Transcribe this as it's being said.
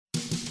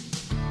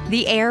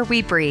The air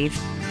we breathe,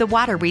 the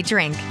water we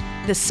drink,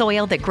 the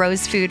soil that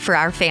grows food for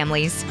our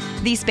families.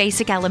 These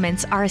basic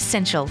elements are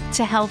essential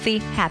to healthy,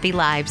 happy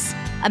lives.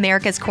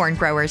 America's corn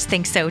growers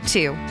think so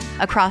too.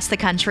 Across the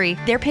country,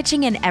 they're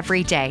pitching in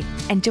every day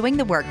and doing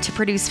the work to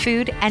produce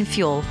food and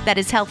fuel that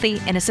is healthy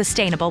in a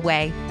sustainable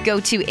way. Go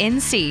to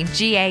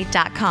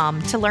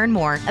ncga.com to learn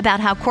more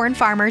about how corn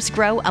farmers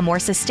grow a more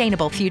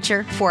sustainable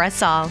future for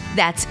us all.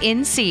 That's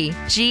ncga.com.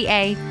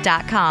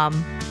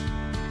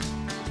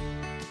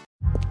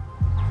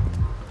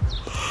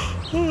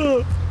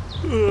 The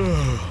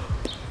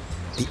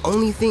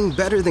only thing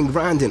better than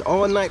grinding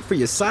all night for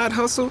your side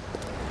hustle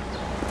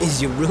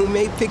is your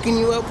roommate picking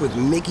you up with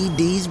Mickey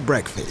D's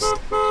breakfast.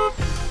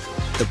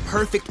 The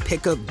perfect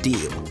pickup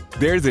deal.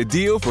 There's a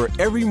deal for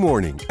every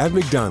morning at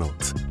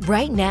McDonald's.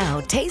 Right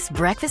now, taste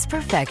breakfast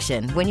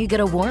perfection when you get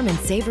a warm and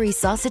savory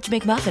sausage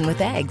McMuffin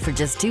with egg for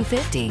just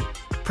 $2.50.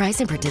 Price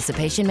and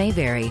participation may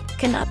vary.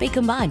 Cannot be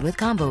combined with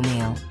combo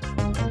meal.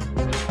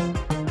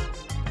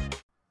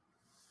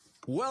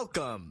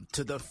 Welcome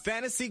to the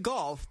Fantasy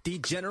Golf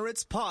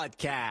Degenerates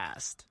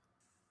Podcast.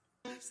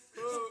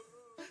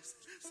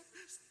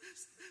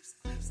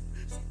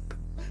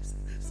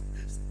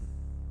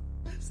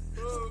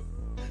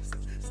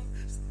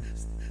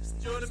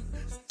 Jordan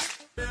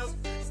Bell,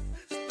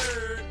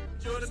 third.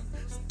 Jordan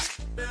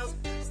Bell,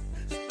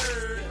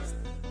 third.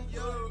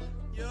 Yo,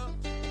 yo,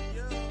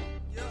 yo,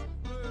 yo,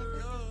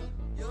 yo,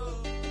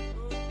 yo.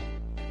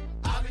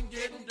 I've been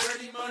getting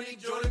dirty money,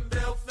 Jordan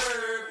Bell,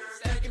 third.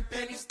 Stacking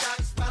penny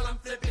stocks while I'm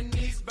flipping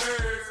these birds.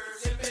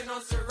 Sipping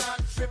on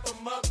Ciroc, trip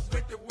 'em up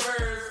with the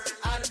words.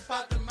 I done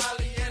popped the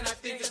molly and I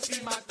think it's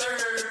be my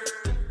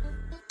third.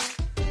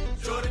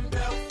 Jordan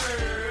Bell,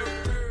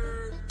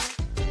 third.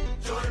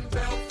 Jordan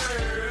Bell,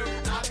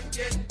 third. I've been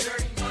getting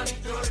dirty money,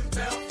 Jordan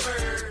Bell,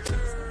 third.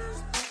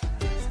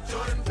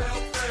 Jordan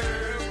Bell,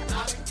 third.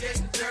 I've been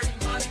getting dirty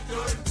money,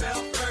 Jordan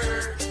Bell,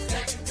 third.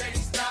 Stacking penny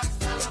stocks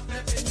while I'm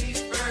flipping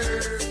these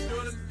birds.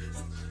 Jordan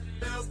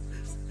Bell,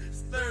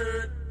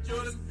 third.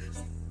 Jordan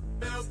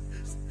Bell,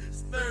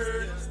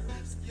 third.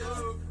 Yo,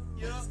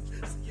 yo,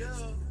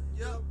 yo,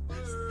 yo,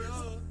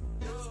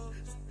 yo.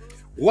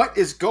 What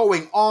is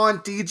going on,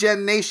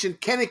 DGen Nation?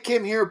 Kenny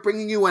Kim here,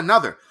 bringing you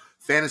another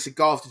Fantasy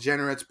Golf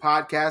Degenerates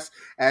podcast.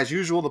 As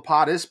usual, the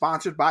pod is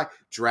sponsored by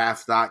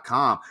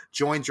Draft.com.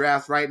 Join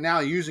Draft right now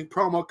using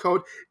promo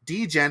code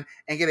DGen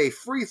and get a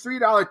free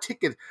 $3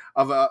 ticket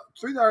of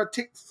free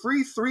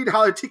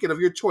 $3 ticket of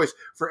your choice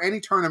for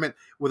any tournament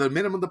with a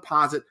minimum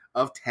deposit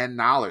of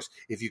 $10.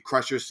 If you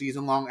crush your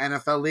season-long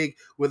NFL league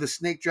with a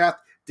snake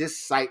draft, this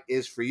site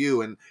is for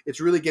you. And it's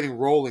really getting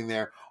rolling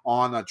there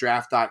on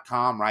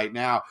draft.com right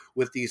now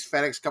with these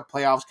FedEx Cup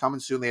playoffs coming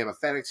soon. They have a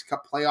FedEx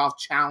Cup playoff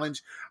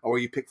challenge where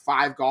you pick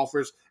 5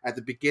 golfers at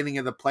the beginning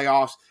of the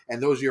playoffs,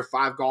 and those are your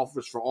 5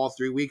 golfers for all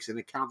 3 weeks, and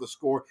they count the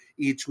score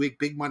each week.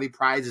 Big money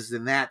prizes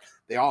in that.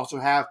 They also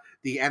have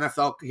the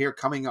NFL here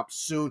coming up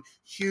soon.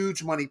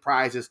 Huge money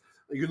prizes.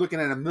 You're looking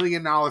at $1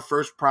 million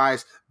first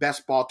prize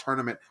best ball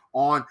tournament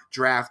on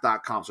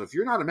draft.com. So if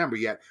you're not a member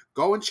yet,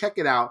 go and check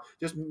it out.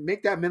 Just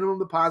make that minimum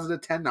deposit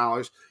of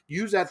 $10.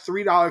 Use that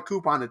 $3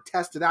 coupon to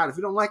test it out. If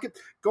you don't like it,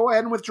 go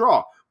ahead and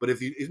withdraw. But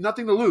if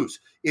nothing to lose.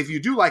 If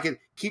you do like it,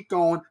 keep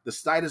going. The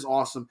site is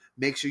awesome.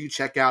 Make sure you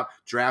check out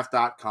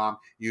draft.com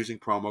using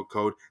promo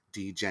code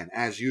DGen.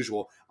 As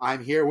usual,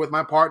 I'm here with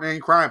my partner in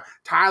crime,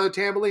 Tyler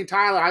Tamboline.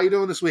 Tyler, how you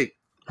doing this week?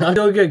 I'm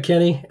doing good,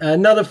 Kenny.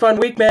 Another fun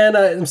week, man.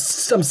 I'm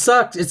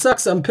sucked. It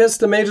sucks. I'm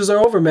pissed the majors are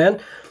over, man.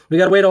 We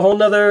got to wait a whole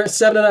nother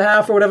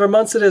 7.5 or whatever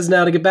months it is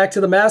now to get back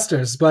to the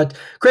Masters. But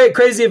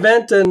crazy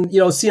event, and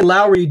seeing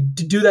Lowry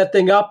do that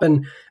thing up,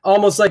 and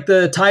almost like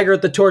the Tiger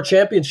at the Tour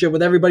Championship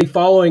with everybody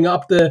following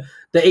up the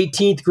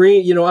 18th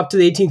green. Up to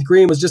the 18th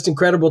green was just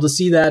incredible to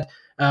see that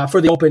for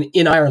the Open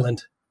in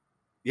Ireland.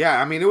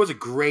 Yeah, I mean, it was a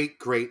great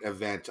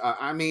event.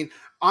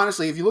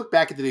 Honestly, if you look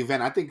back at the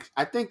event,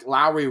 I think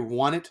Lowry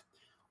won it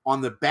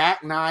on the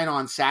back 9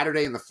 on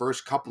Saturday and the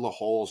first couple of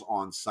holes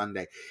on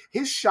Sunday.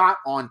 His shot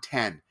on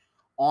 10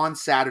 on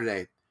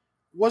Saturday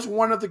was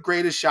one of the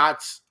greatest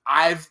shots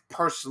I've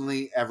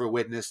personally ever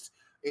witnessed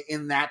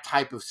in that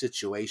type of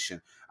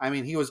situation. I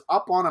mean, he was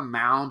up on a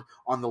mound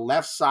on the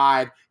left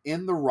side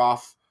in the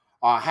rough,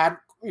 had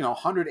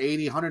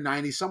 180,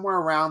 190, somewhere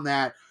around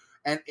that.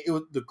 And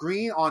the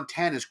green on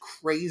 10 is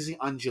crazy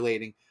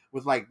undulating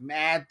with like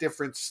mad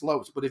different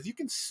slopes. But if you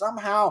can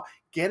somehow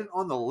get it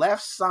on the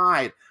left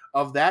side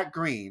of that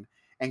green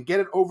and get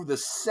it over the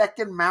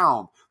second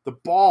mound, the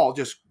ball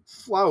just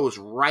flows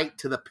right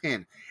to the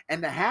pin.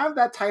 And to have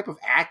that type of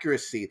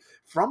accuracy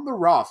from the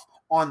rough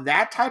on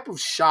that type of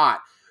shot,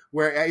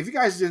 where if you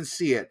guys didn't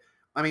see it,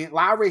 I mean,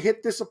 Lowry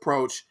hit this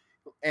approach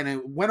and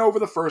it went over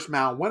the first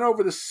mound,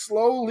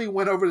 slowly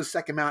went over the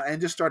second mound, and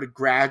just started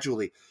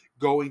gradually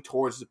going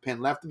towards the pin.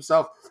 Left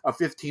himself a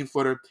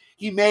 15-footer.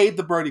 He made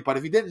the birdie putt.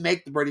 If he didn't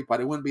make the birdie putt,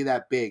 it wouldn't be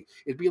that big.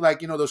 It'd be like,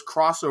 those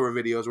crossover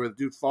videos where the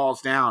dude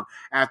falls down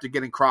after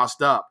getting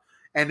crossed up,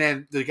 and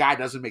then the guy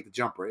doesn't make the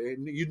jumper.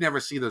 You'd never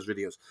see those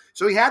videos.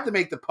 So he had to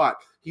make the putt.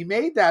 He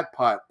made that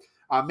putt,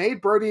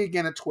 made birdie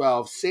again at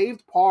 12,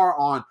 saved par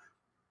on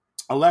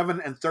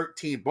 11 and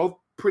 13, both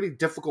pretty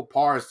difficult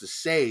pars to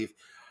save.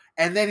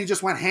 And then he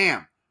just went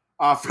ham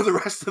for the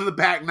rest of the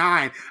back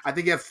nine. I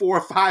think he had 4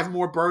 or 5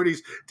 more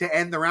birdies to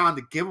end the round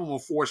to give him a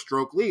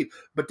 4-stroke lead.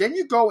 But then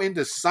you go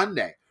into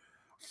Sunday.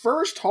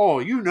 First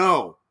hole,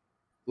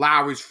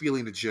 Lowry's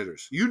feeling the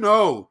jitters.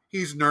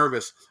 He's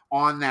nervous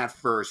on that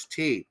first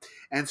tee.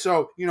 And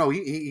so,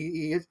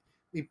 he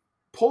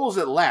pulls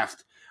it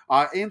left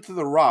into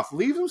the rough,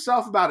 leaves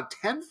himself about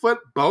a 10-foot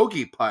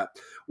bogey putt,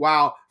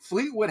 while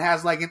Fleetwood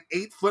has like an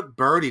 8-foot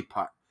birdie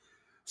putt.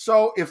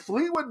 So if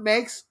Fleetwood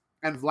makes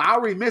and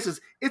Lowry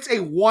misses, it's a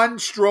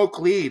 1-stroke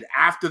lead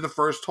after the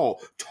first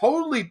hole.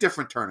 Totally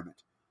different tournament.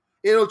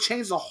 It'll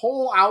change the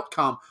whole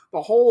outcome,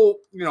 the whole,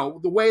 the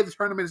way the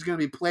tournament is going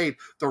to be played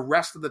the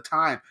rest of the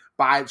time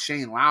by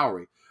Shane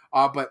Lowry.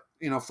 But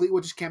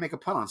Fleetwood just can't make a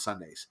putt on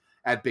Sundays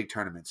at big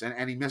tournaments.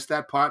 And he missed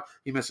that putt.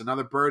 He missed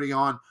another birdie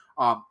on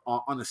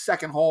the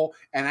second hole.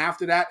 And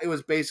after that, it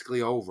was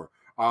basically over.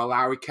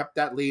 Lowry kept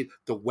that lead.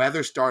 The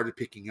weather started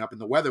picking up,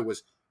 and the weather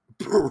was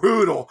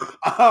brutal.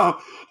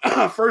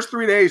 First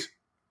 3 days,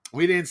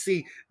 we didn't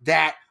see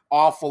that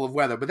awful of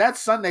weather. But that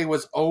Sunday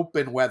was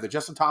open weather.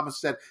 Justin Thomas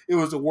said it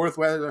was the worst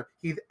weather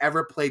he'd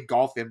ever played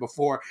golf in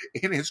before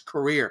in his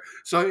career.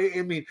 So,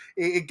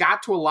 it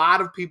got to a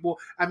lot of people.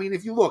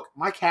 If you look,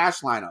 my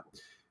cash lineup,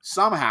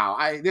 somehow,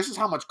 this is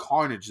how much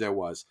carnage there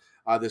was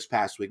this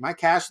past week. My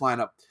cash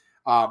lineup,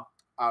 I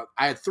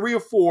had 3 or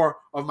 4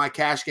 of my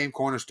cash game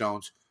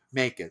cornerstones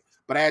make it.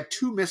 But I had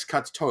 2 missed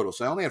cuts total,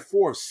 so I only had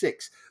 4 of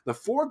 6. The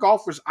 4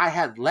 golfers I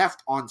had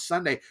left on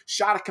Sunday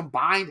shot a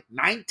combined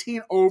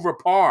 19 over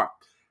par.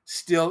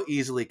 Still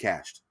easily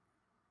cashed.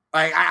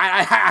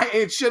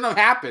 It shouldn't have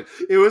happened.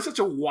 It was such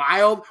a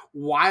wild,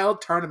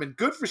 wild tournament.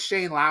 Good for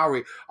Shane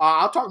Lowry.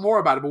 I'll talk more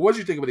about it, but what did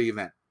you think of the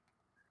event?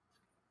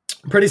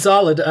 Pretty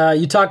solid.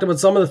 You talked about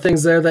some of the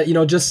things there that,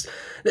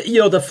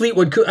 the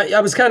Fleetwood, I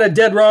was kind of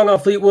dead wrong on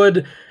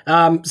Fleetwood.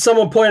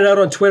 Someone pointed out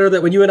on Twitter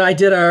that when you and I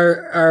did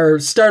our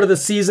start of the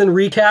season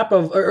recap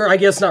or I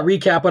guess not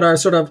recap, but our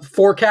sort of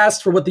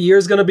forecast for what the year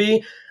is going to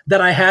be, that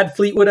I had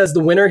Fleetwood as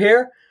the winner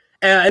here.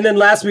 And then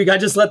last week, I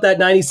just let that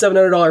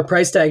 $9,700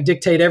 price tag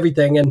dictate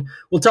everything. And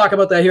we'll talk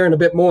about that here in a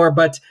bit more.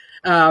 But,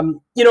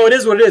 it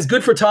is what it is.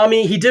 Good for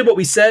Tommy. He did what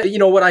we said,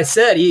 what I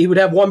said. He would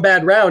have one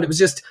bad round. It was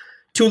just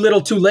too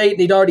little, too late, and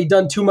he'd already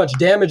done too much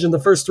damage in the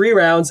first 3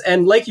 rounds.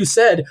 And like you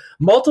said,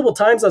 multiple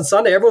times on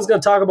Sunday, everyone's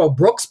going to talk about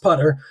Brooks'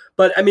 putter,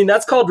 but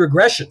that's called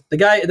regression. The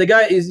guy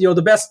is,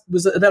 the best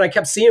was that I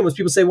kept seeing was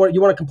people say, "What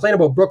you want to complain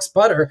about Brooks'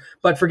 putter,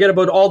 but forget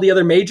about all the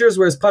other majors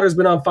where his putter's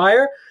been on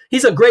fire."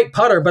 He's a great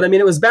putter, but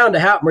it was bound to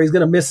happen where he's going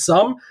to miss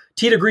some.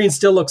 Tee to green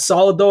still looks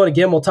solid though, and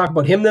again, we'll talk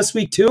about him this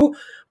week too.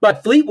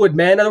 But Fleetwood,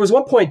 man, there was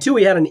one point too,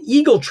 he had an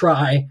eagle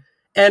try,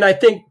 and I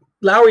think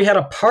Lowry had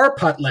a par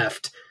putt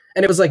left.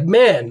 And it was like,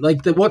 man,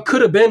 what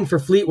could have been for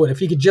Fleetwood if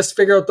he could just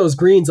figure out those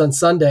greens on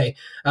Sunday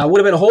would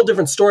have been a whole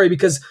different story,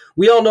 because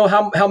we all know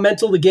how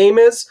mental the game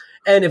is.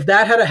 And if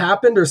that had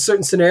happened or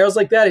certain scenarios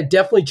like that, it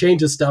definitely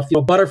changes stuff.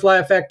 Butterfly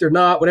effect or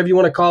not, whatever you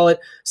want to call it,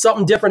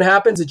 something different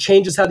happens. It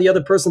changes how the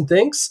other person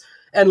thinks.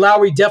 And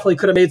Lowry definitely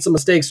could have made some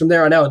mistakes from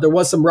there on out. There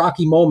was some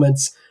rocky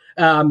moments.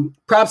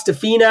 Props to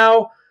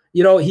Finau.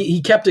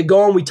 He kept it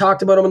going. We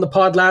talked about him in the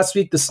pod last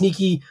week, the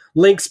sneaky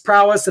links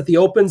prowess at the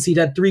Opens. He'd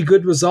had 3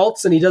 good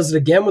results, and he does it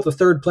again with a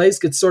 3rd place,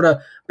 gets sort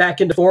of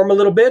back into form a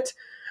little bit.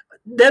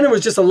 Then there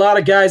was just a lot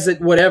of guys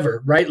that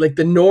whatever, right? Like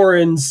the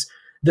Norins,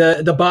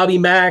 the Bobby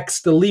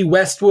Macks, the Lee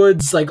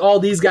Westwoods, like all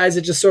these guys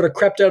that just sort of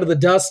crept out of the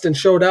dust and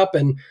showed up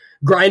and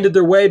grinded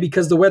their way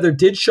because the weather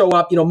did show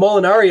up.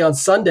 Molinari on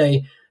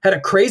Sunday had a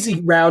crazy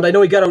round. I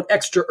know he got out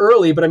extra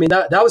early, but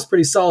that was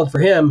pretty solid for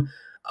him.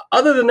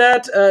 Other than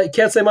that,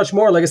 can't say much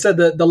more. Like I said,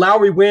 the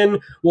Lowry win,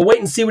 we'll wait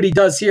and see what he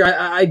does here.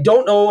 I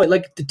don't know.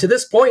 To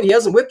this point, he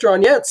hasn't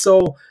withdrawn yet,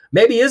 so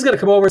maybe he is going to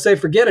come over and say,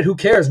 forget it, who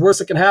cares? Worst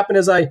that can happen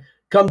is I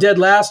come dead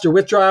last or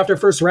withdraw after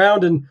first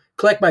round and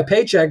collect my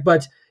paycheck,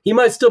 but he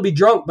might still be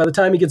drunk by the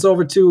time he gets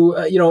over to,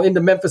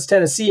 into Memphis,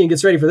 Tennessee and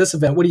gets ready for this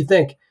event. What do you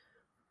think?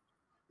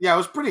 Yeah, it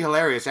was pretty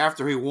hilarious.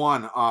 After he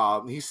won,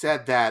 he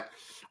said that,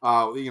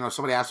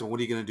 somebody asked him, what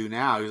are you going to do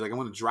now? He was like, I'm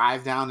going to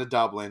drive down to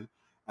Dublin,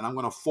 and I'm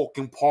going to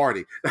fucking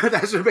party.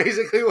 That's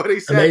basically what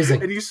he said.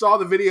 Amazing. And you saw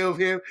the video of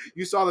him.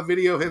 You saw the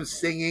video of him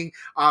singing.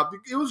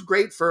 It was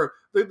great for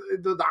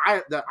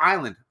the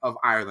island of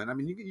Ireland.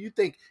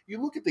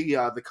 You look at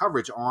the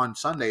coverage on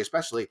Sunday,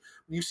 especially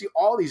when you see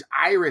all these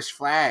Irish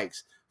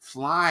flags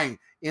flying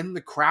in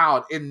the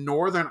crowd in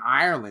Northern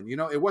Ireland.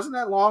 It wasn't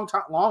that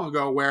long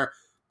ago where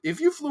if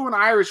you flew an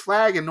Irish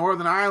flag in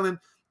Northern Ireland,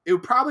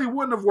 it probably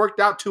wouldn't have worked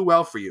out too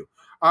well for you.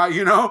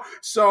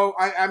 So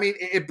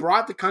it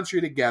brought the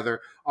country together.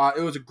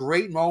 It was a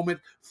great moment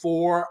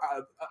for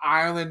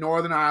Ireland,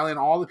 Northern Ireland,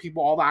 all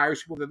the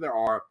Irish people that there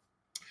are,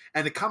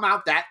 and to come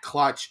out that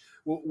clutch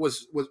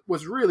was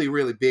really,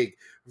 really big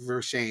for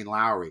Shane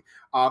Lowry.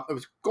 It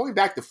was going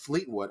back to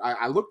Fleetwood.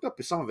 I looked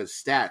up some of his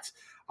stats.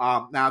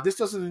 Now this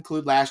doesn't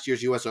include last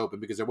year's U.S. Open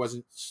because there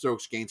wasn't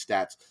strokes gained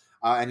stats,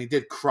 and he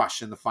did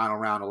crush in the final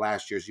round of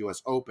last year's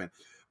U.S. Open,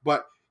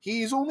 but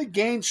He's only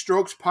gained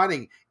strokes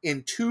putting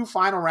in 2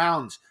 final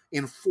rounds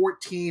in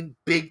 14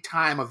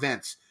 big-time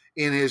events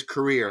in his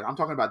career. I'm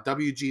talking about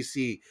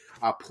WGC,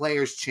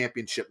 Players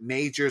Championship,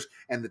 Majors,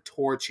 and the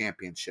Tour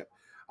Championship.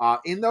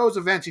 In those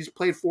events, he's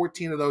played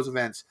 14 of those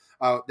events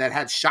that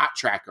had shot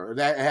tracker, or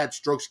that had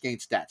strokes gained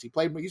stats.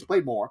 He's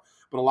played more,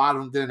 but a lot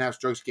of them didn't have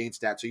strokes gained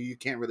stats, so you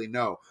can't really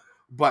know.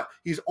 But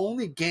he's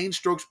only gained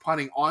strokes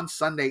putting on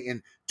Sunday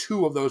in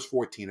 2 of those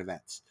 14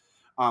 events.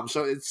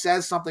 So it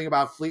says something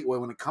about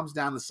Fleetwood when it comes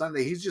down to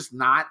Sunday. He's just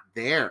not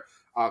there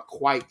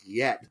quite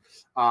yet.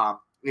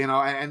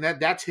 And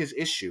that's his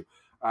issue.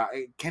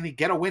 Can he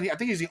get a win? I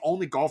think he's the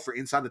only golfer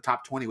inside the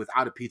top 20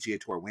 without a PGA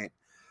Tour win.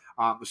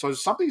 So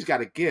something's got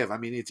to give. I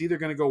mean, it's either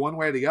going to go one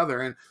way or the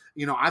other. And,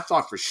 I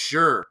thought for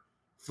sure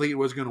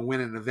Fleetwood was going to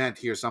win an event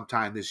here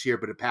sometime this year,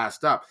 but it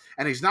passed up.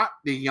 And he's not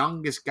the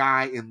youngest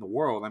guy in the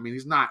world. I mean,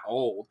 he's not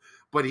old,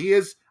 but he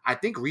is, I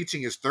think,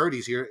 reaching his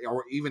 30s here,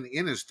 or even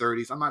in his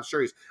 30s. I'm not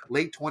sure. He's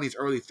late 20s,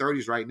 early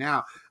 30s right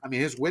now. I mean,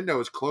 his window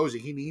is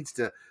closing. He needs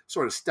to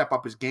sort of step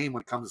up his game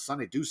when it comes to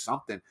Sunday, do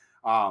something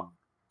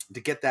to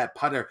get that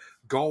putter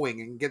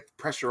going and get the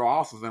pressure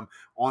off of him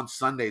on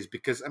Sundays,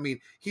 because, I mean,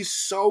 he's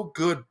so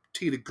good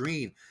tee to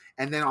green.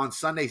 And then on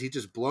Sundays, he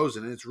just blows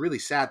it. And it's really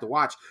sad to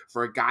watch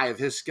for a guy of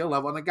his skill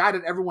level and a guy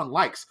that everyone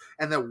likes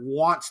and that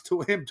wants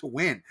him to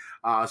win.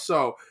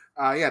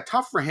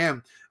 Tough for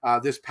him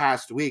this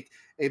past week.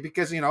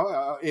 Because,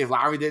 if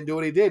Lowry didn't do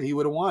what he did, he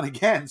would have won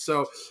again.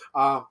 So,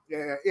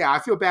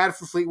 I feel bad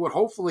for Fleetwood.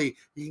 Hopefully,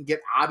 he can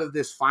get out of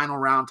this final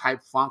round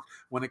type funk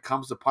when it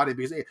comes to putting.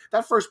 Because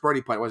that first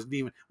birdie putt was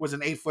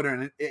an 8-footer,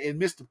 and it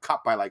missed the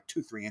cut by like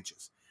 2-3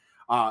 inches.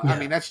 I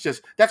mean,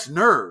 that's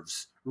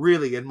nerves,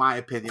 really, in my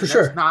opinion. For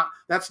sure.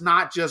 That's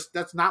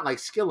not like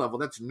skill level.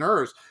 That's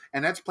nerves,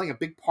 and that's playing a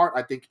big part,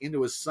 I think,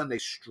 into his Sunday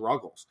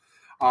struggles.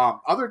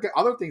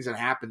 Other things that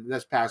happened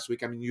this past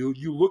week. I mean,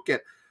 you look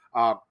at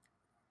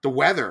the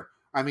weather.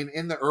 I mean,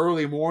 in the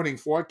early morning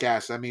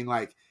forecast, I mean,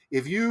 like,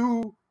 if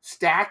you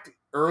stacked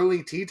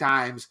early tee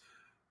times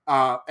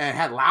and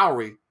had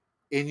Lowry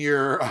in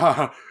your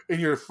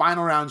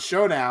final round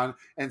showdown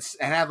and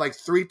had like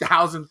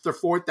 3,000 to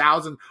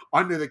 4,000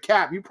 under the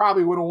cap, you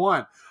probably would have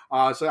won.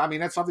 So, I mean,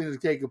 that's something to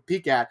take a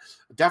peek at,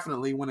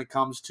 definitely, when it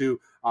comes to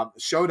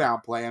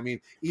showdown play. I mean,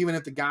 even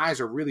if the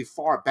guys are really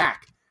far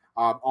back,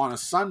 on a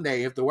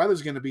Sunday, if the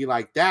weather's going to be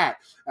like that,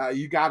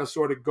 you got to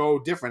sort of go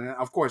different. And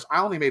of course,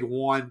 I only made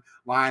one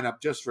lineup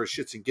just for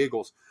shits and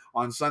giggles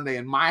on Sunday,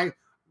 and my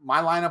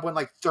lineup went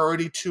like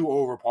 32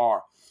 over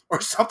par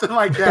or something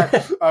like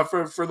that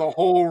for the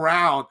whole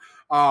round.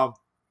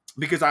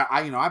 Because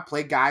I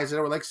played guys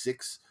that were like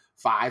 6,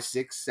 5,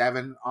 6,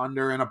 7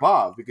 under and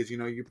above, because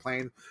you're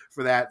playing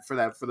for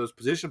those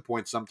position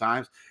points.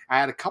 Sometimes I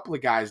had a couple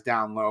of guys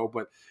down low,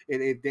 but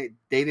they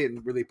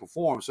didn't really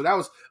perform. So that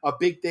was a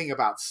big thing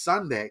about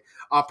Sunday.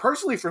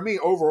 Personally, for me,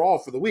 overall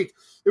for the week,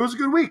 it was a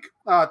good week.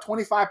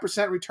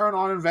 25% return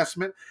on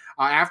investment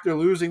after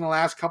losing the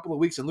last couple of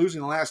weeks and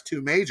losing the last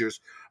 2 majors.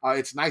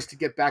 It's nice to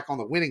get back on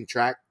the winning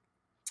track.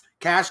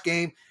 Cash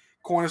game,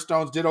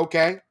 Cornerstones did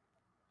okay.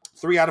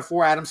 3 out of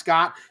 4. Adam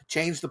Scott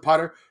changed the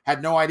putter.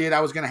 Had no idea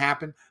that was going to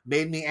happen.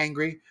 Made me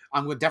angry.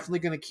 I'm definitely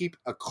going to keep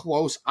a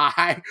close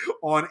eye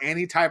on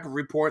any type of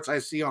reports I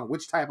see on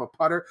which type of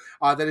putter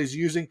that he's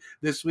using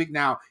this week.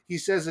 Now, he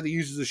says that he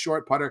uses a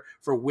short putter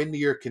for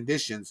windier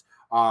conditions.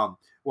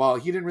 Well,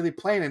 he didn't really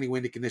play in any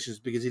windy conditions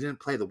because he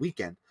didn't play the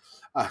weekend.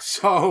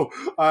 So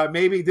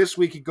maybe this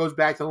week he goes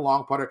back to the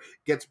long putter,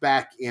 gets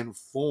back in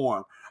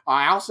form.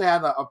 I also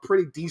had a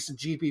pretty decent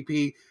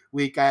GPP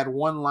week. I had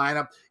one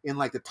lineup in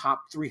like the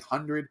top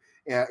 300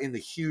 in the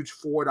huge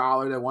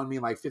 $4 that won me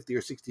like 50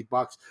 or 60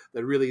 bucks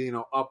that really,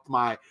 upped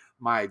my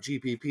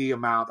GPP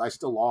amount. I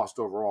still lost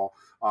overall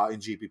in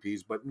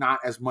GPPs, but not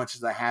as much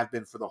as I have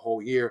been for the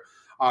whole year.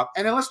 And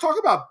then let's talk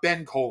about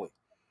Ben Coley.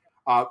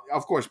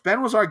 Of course,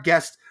 Ben was our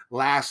guest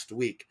last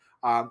week.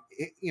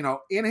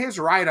 In his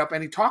write-up,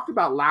 and he talked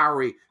about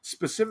Lowry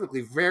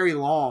specifically very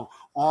long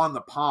on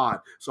the pod.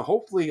 So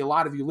hopefully a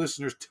lot of you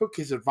listeners took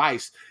his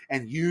advice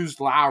and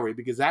used Lowry,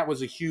 because that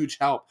was a huge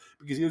help,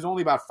 because he was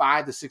only about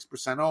 5 to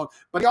 6% owned.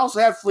 But he also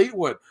had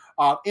Fleetwood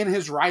in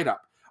his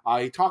write-up.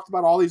 He talked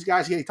about all these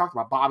guys here. He talked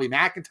about Bobby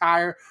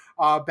McIntyre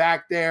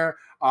back there.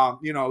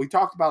 He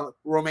talked about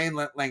Romain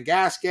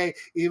Langasque,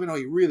 even though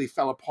he really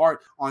fell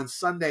apart on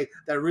Sunday.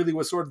 That really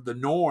was sort of the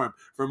norm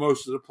for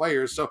most of the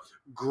players. So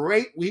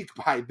great week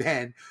by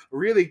Ben.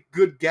 Really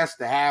good guest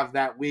to have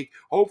that week.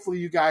 Hopefully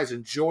you guys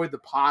enjoyed the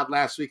pod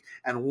last week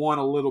and won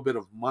a little bit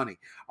of money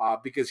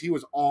because he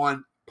was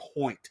on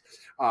point.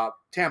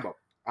 Tambo,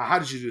 how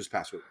did you do this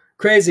past week?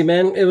 Crazy,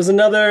 man. It was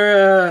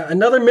another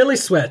Millie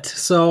sweat.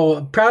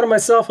 So proud of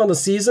myself on the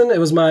season. It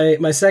was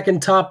my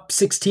second top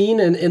 16,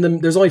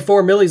 and there's only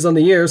 4 Millies on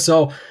the year.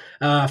 So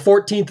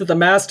 14th at the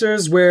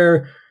Masters,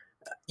 where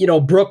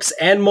Brooks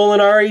and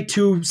Molinari,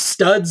 2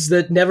 studs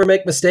that never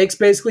make mistakes,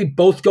 basically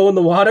both go in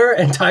the water,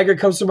 and Tiger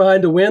comes from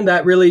behind to win.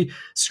 That really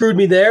screwed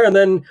me there. And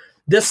then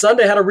this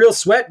Sunday had a real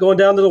sweat going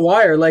down to the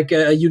wire, like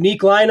a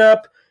unique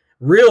lineup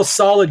real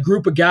solid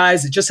group of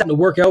guys. It just happened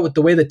to work out with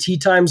the way the tee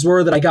times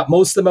were that I got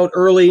most of them out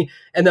early.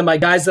 And then my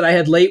guys that I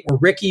had late were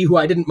Ricky, who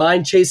I didn't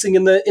mind chasing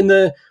in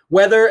the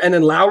weather, and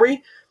then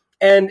Lowry.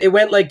 And it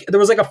went like, there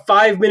was like a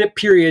 5-minute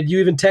period. You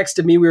even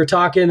texted me. We were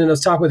talking, and I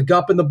was talking with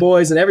Gup and the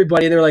boys and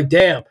everybody. And they were like,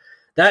 damn,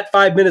 that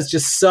 5 minutes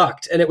just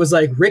sucked. And it was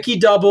like Ricky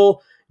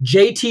double,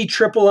 JT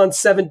triple on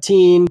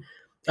 17,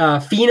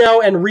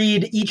 Finau and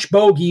Reed each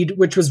bogeyed,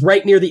 which was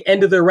right near the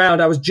end of their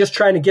round. I was just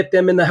trying to get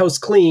them in the house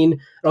clean.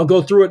 I'll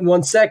go through it in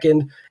 1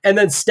 second. And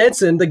then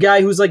Stenson, the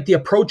guy who's like the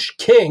approach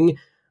king,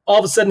 all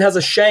of a sudden has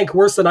a shank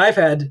worse than I've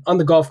had on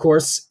the golf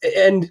course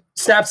and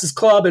snaps his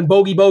club and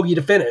bogey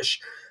to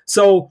finish.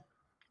 So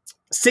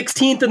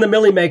 16th in the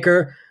Millie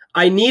Maker,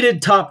 I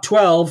needed top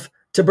 12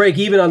 to break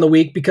even on the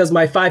week because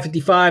my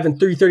 555 and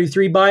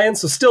 333 buy-in,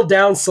 so still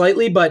down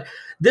slightly, but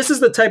this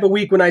is the type of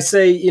week when I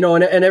say, you know,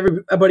 and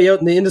everybody out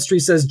in the industry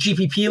says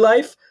GPP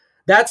life,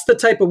 that's the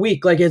type of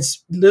week. Like,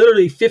 it's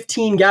literally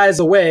 15 guys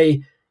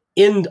away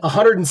in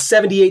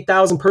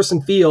 178,000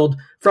 person field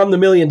from the $1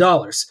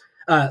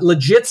 million.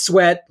 Legit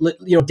sweat,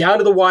 you know, down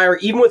to the wire,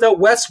 even without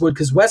Westwood,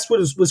 because Westwood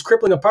was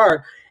crippling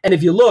apart. And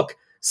if you look,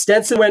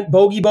 Stenson went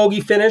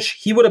bogey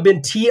finish. He would have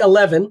been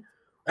T11.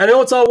 I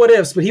know it's all what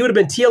ifs, but he would have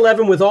been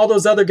T11 with all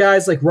those other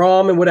guys like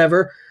Rom and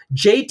whatever.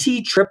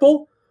 JT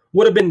triple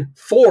would have been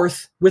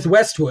 4th with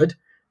Westwood.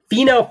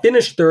 Finau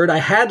finished 3rd. I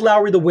had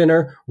Lowry the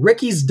winner.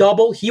 Ricky's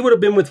double. He would have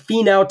been with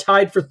Finau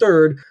tied for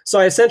 3rd. So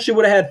I essentially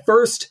would have had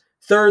 1st,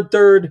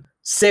 3rd,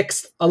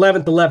 6th,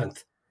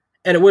 11th.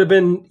 And it would have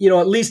been, you know,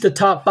 at least a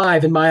top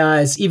 5 in my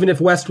eyes, even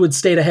if Westwood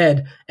stayed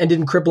ahead and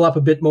didn't cripple up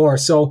a bit more.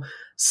 So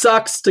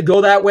sucks to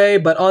go that way,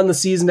 but on the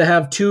season to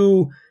have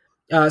 2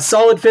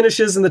 solid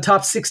finishes in the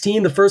top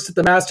 16. The first at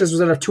the Masters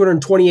was out of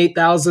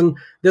 228,000.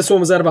 This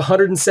one was out of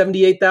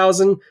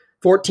 178,000.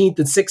 14th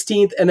and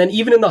 16th. And then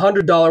even in the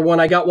 $100 one,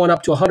 I got one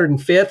up to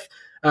 105th.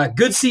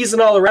 Good season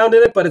all around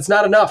in it, but it's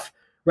not enough,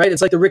 right?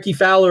 It's like the Ricky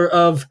Fowler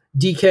of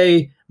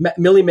DK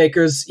Millie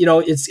Makers. You know,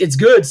 it's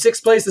good.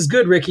 6th place is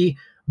good, Ricky,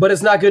 but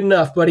it's not good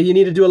enough, buddy. You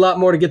need to do a lot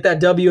more to get that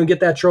W and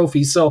get that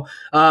trophy. So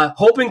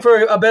hoping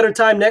for a better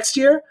time next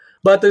year,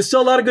 but there's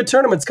still a lot of good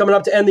tournaments coming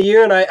up to end the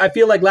year. And I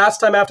feel like last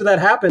time after that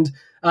happened,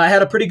 I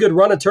had a pretty good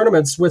run of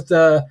tournaments with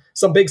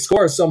some big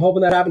scores. So I'm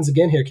hoping that happens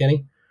again here,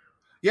 Kenny.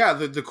 Yeah,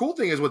 the cool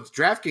thing is what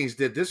DraftKings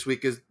did this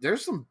week is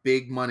there's some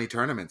big money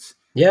tournaments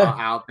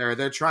out there.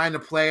 They're trying to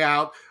play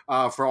out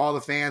for all the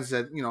fans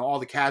that, you know, all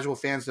the casual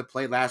fans that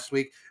played last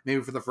week,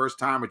 maybe for the first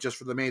time or just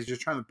for the mains,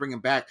 just trying to bring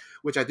them back,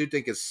 which I do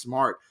think is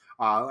smart.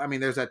 I mean,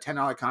 there's that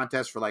 $10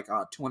 contest for like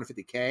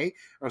 $250K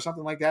or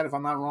something like that, if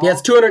I'm not wrong. Yeah,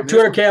 it's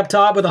 200K up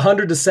top with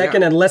 100 to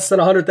second and less than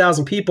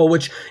 100,000 people,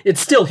 which it's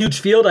still huge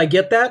field. I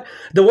get that.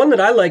 The one that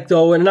I like,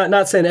 though, and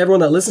not saying everyone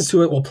that listens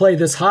to it will play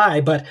this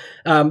high, but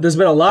there's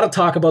been a lot of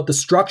talk about the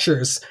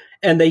structures,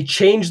 and they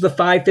changed the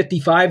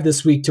 555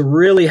 this week to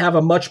really have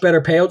a much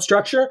better payout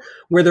structure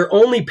where they're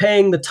only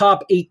paying the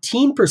top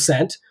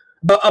 18%,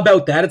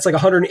 about that. It's like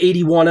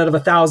 181 out of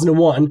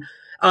 1,001.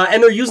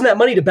 And they're using that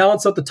money to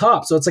balance out the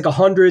top. So it's like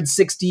 100,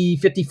 60,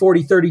 50,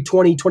 40, 30,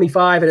 20,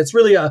 25. And it's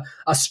really a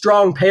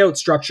strong payout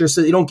structure so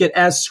that you don't get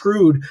as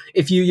screwed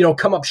if you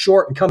come up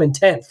short and come in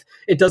 10th.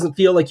 It doesn't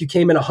feel like you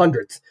came in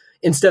 100th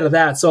instead of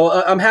that. So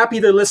I'm happy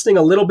they're listening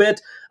a little bit.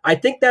 I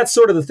think that's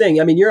sort of the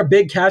thing. I mean, you're a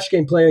big cash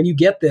game player and you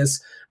get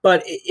this.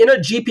 But in a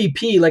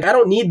GPP, like, I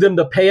don't need them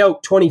to pay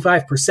out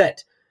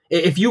 25%.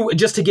 If you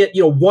just to get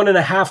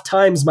 1.5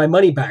 times my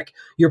money back,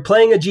 you're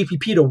playing a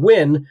GPP to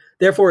win.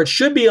 Therefore, it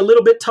should be a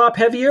little bit top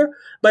heavier,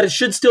 but it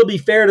should still be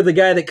fair to the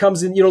guy that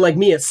comes in, like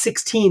me at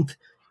 16th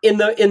in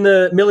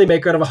the Millie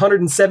Maker out of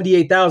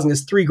 178,000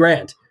 is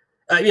 $3,000.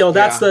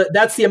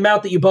 That's the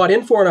amount that you bought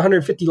in for in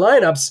 150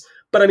 lineups.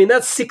 But I mean,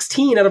 that's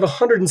 16 out of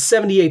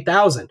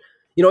 178,000.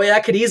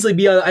 That could easily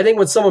be. I think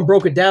when someone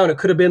broke it down, it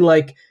could have been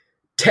like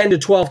 10 to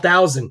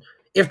 12,000.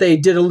 If they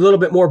did a little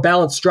bit more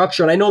balanced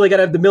structure. And I know they got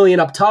to have the million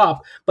up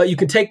top, but you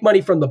can take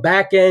money from the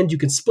back end. You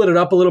can split it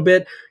up a little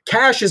bit.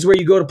 Cash is where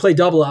you go to play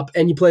double up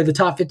and you play the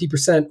top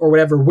 50% or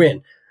whatever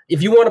win.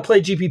 If you want to play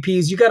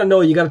GPPs, you got to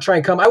know you got to try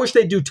and come. I wish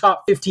they do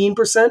top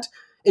 15%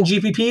 in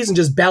GPPs and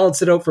just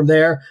balance it out from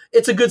there.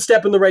 It's a good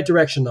step in the right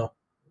direction, though.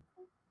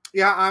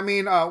 Yeah, I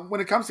mean, when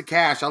it comes to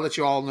cash, I'll let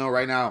you all know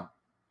right now,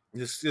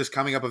 this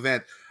coming up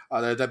event,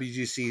 the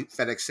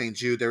WGC-Fedex St.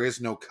 Jude, there is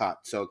no cut.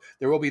 So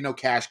there will be no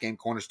cash game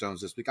cornerstones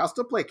this week. I'll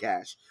still play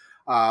cash,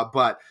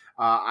 but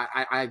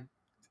I'm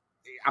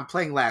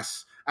playing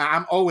less.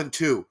 I'm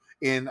 0-2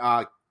 in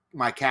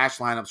my cash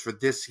lineups for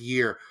this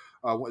year.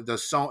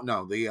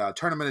 The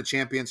Tournament of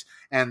Champions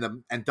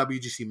and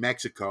WGC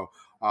Mexico.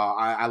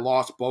 I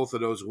lost both of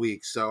those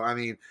weeks. So, I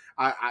mean,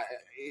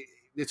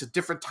 it's a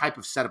different type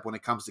of setup when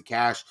it comes to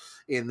cash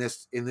in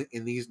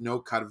these no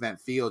cut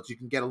event fields. You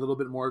can get a little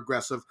bit more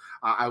aggressive.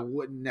 I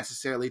wouldn't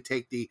necessarily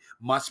take the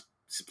must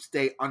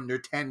stay under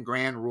 10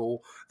 grand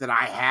rule that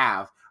I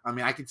have. I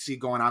mean, I could see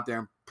going out there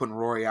and putting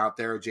Rory out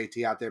there or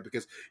JT out there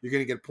because you're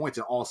going to get points,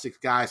 and all 6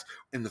 guys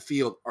in the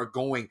field are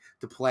going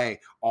to play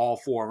all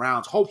 4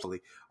 rounds,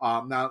 hopefully.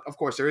 Now, of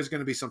course, there is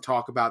going to be some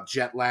talk about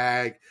jet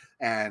lag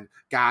and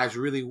guys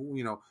really,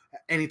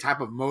 any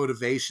type of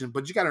motivation.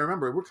 But you got to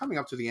remember, we're coming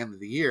up to the end of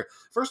the year.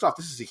 First off,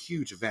 this is a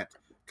huge event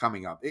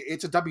coming up.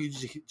 It's a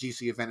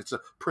WGC event. It's a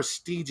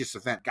prestigious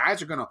event.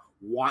 Guys are going to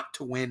want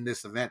to win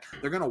this event.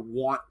 They're going to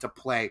want to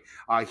play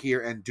here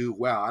and do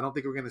well. I don't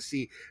think we're going to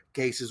see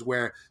cases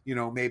where,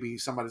 maybe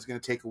somebody's going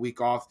to take a week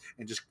off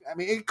and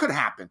it could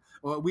happen.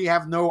 We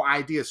have no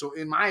idea. So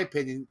in my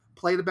opinion,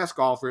 play the best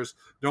golfers.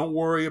 Don't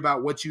worry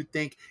about what you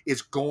think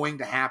is going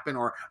to happen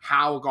or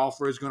how a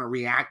golfer is going to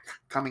react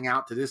coming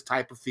out to this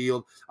type of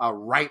field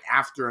right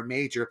after a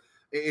major.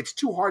 It's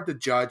too hard to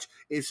judge.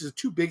 It's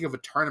too big of a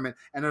tournament,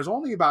 and there's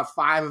only about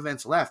 5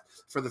 events left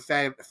for the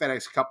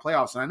FedEx Cup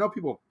playoffs. And I know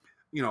people,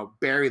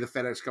 bury the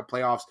FedEx Cup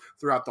playoffs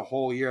throughout the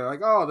whole year. Like,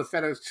 oh, the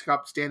FedEx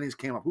Cup standings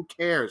came up. Who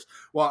cares?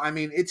 Well,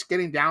 it's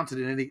getting down to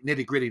the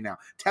nitty gritty now.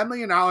 $10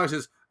 million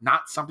is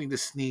not something to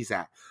sneeze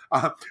at.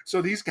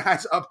 So these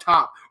guys up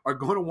top are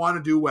going to want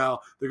to do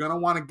well. They're going to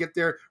want to get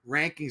their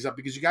rankings up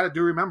because you got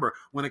to remember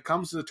when it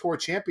comes to the Tour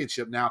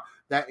Championship now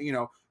that,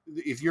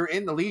 if you're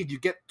in the lead, you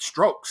get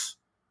strokes.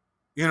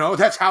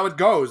 That's how it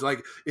goes.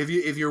 Like if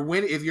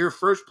you're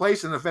first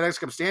place in the FedEx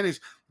Cup standings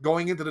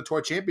going into the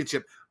Tour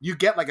Championship, you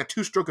get like a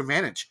 2-stroke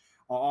advantage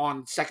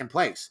on second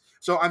place.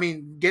 So,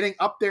 getting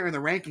up there in the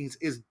rankings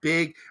is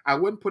big. I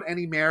wouldn't put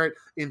any merit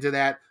into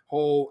that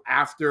whole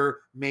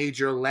after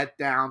major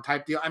letdown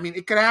type deal.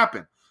 It could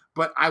happen,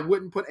 but I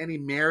wouldn't put any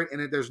merit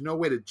in it. There's no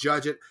way to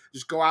judge it.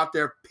 Just go out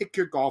there, pick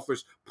your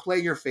golfers, play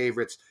your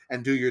favorites,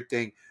 and do your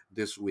thing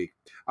this week.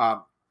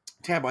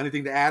 Tambo,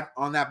 anything to add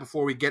on that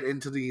before we get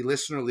into the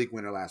Listener League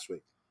winner last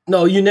week?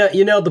 No, you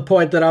nailed the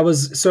point that I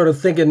was sort of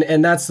thinking,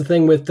 and that's the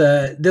thing with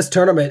this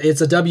tournament. It's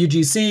a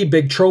WGC,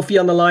 big trophy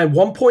on the line,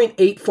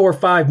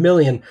 $1.845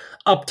 million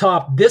up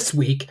top this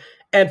week,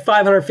 and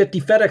 550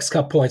 FedEx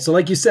Cup points. So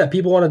like you said,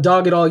 people want to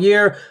dog it all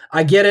year.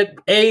 I get it.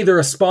 A, they're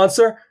a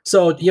sponsor.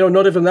 So,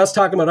 no different than us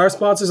talking about our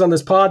sponsors on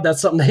this pod.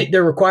 That's something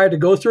they're required to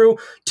go through.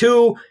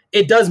 2,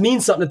 it does mean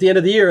something at the end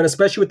of the year, and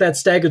especially with that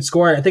staggered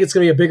scoring, I think it's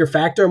going to be a bigger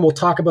factor, and we'll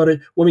talk about it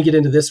when we get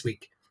into this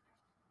week.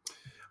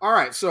 All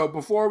right, so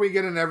before we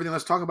get into everything,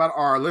 let's talk about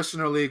our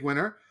Listener League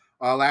winner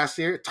last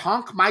year,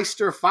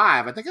 Tonkmeister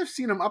 5. I think I've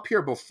seen him up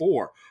here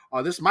before.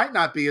 This might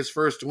not be his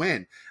first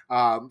win.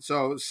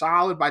 So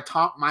solid by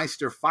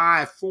Tonkmeister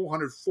 5,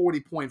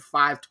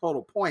 440.5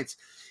 total points.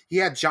 He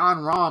had John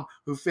Rahm,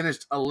 who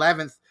finished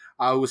 11th,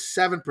 who was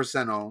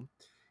 7% owned.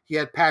 He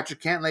had Patrick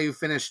Cantlay, who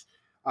finished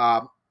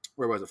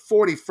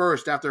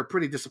 41st after a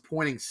pretty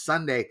disappointing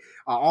Sunday,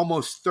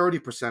 almost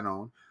 30%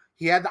 owned.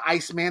 He had the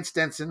Iceman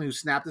Stenson, who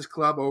snapped his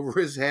club over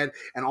his head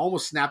and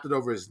almost snapped it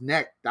over his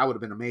neck. That would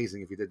have been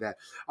amazing if he did that.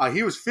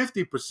 He was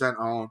 50%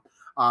 owned,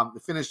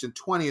 finished in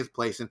 20th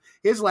place. And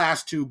his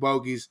last 2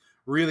 bogeys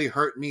really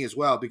hurt me as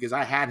well because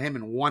I had him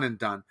in one and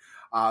done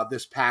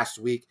this past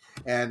week.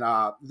 And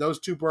those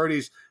 2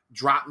 birdies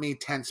dropped me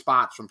 10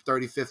 spots from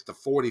 35th to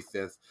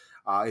 45th.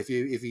 If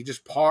you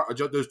just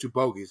those 2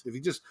 bogeys, if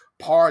you just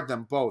parred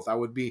them both, I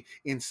would be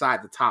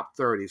inside the top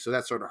 30. So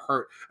that sort of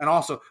hurt. And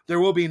also, there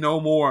will be no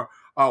more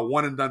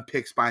one and done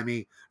picks by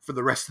me for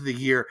the rest of the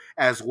year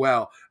as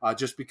well,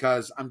 just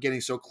because I'm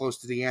getting so close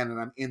to the end and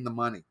I'm in the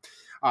money.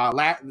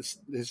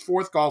 His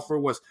 4th golfer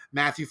was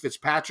Matthew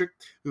Fitzpatrick,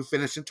 who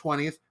finished in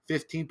 20th,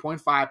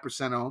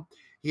 15.5% owned.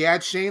 He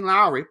had Shane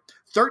Lowry,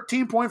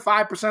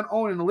 13.5%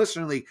 owned in the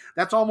Listener League.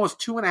 That's almost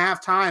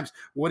 2.5 times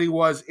what he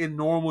was in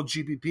normal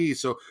GPP.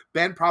 So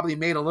Ben probably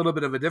made a little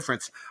bit of a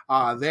difference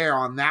there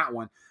on that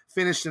one.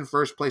 Finished in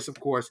first place, of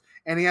course,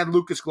 and he had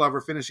Lucas Glover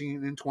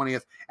finishing in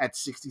 20th at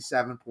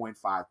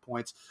 67.5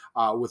 points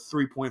with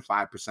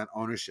 3.5%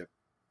 ownership.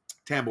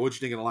 Tambo, what'd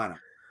you think of the lineup?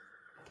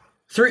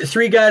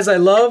 Three guys I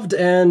loved,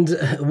 and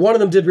one of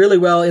them did really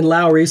well in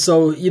Lowry.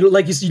 So,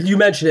 like you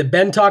mentioned it,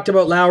 Ben talked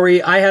about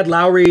Lowry. I had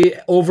Lowry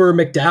over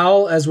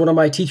McDowell as one of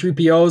my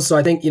T3POs. So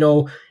I think,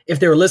 if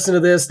they were listening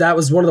to this, that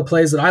was one of the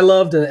plays that I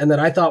loved and that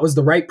I thought was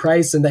the right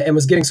price and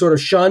was getting sort of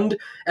shunned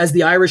as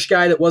the Irish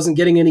guy that wasn't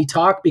getting any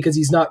talk because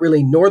he's not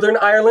really Northern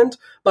Ireland.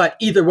 But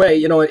either way,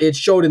 it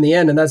showed in the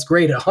end, and that's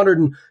great.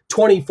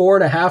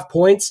 124.5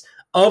 points.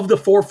 Of the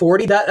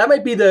 440, that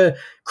might be the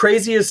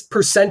craziest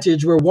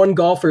percentage where one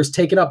golfer has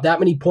taken up that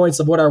many points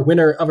of what our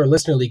winner of our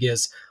Listener League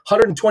is.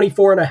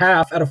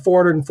 124.5 out of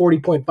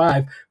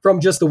 440.5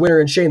 from just the winner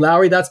in Shane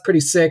Lowry. That's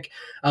pretty sick.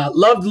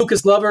 Loved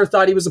Lucas Glover.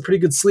 Thought he was a pretty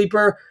good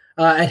sleeper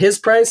at his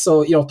price.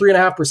 So,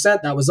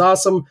 3.5%. That was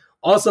awesome.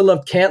 Also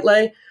loved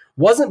Cantlay.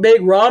 Wasn't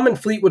big. Rahm and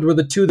Fleetwood were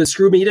the 2 that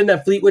screwed me. He didn't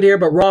have Fleetwood here,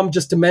 but Rahm,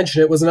 just to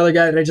mention it, was another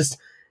guy that I just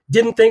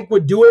didn't think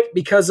would do it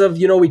because of,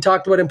 we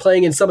talked about him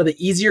playing in some of the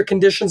easier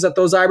conditions at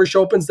those Irish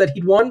Opens that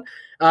he'd won.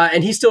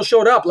 And he still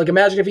showed up. Like,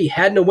 imagine if he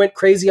hadn't went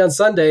crazy on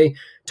Sunday,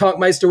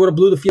 Tonkmeister would have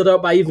blew the field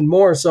out by even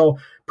more. So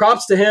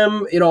props to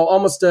him,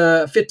 almost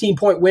a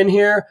 15-point win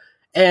here.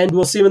 And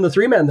we'll see him in the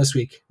 3-man this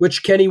week,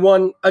 which Kenny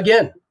won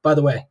again, by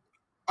the way.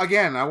 I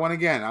won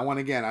again.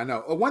 I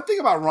know. One thing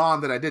about Ron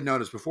that I did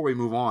notice before we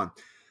move on,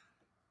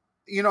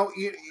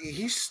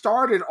 he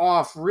started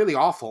off really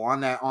awful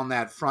on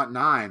that front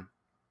nine.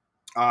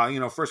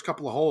 First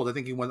couple of holes, I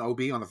think he went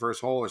OB on the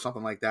first hole or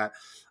something like that.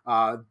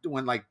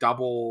 Went like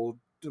double.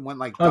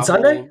 On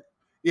Sunday?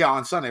 Yeah,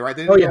 on Sunday, right?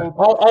 They Oh, didn't yeah. go,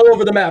 All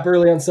over the map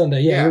early on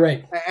Sunday. Yeah, you're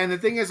right. And the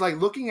thing is, like,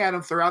 looking at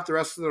him throughout the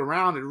rest of the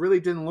round, it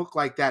really didn't look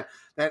like that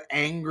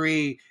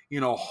angry,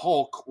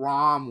 Hulk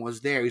Rahm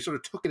was there. He sort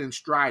of took it in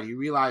stride. He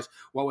realized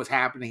what was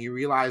happening. He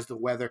realized the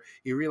weather.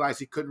 He realized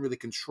he couldn't really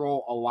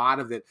control a lot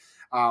of it.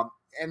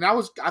 And I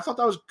thought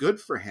that was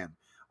good for him.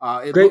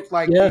 It Great. looked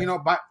like, Yeah.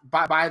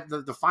 by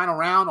the final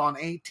round on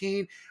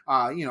 18,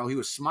 he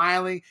was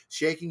smiling,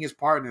 shaking his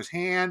partner's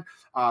hand.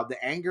 The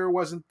anger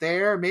wasn't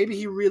there. Maybe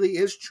he really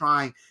is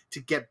trying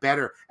to get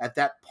better at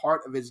that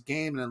part of his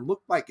game. And it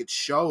looked like it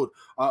showed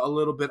a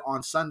little bit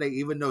on Sunday,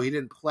 even though he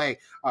didn't play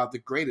the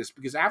greatest.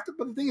 But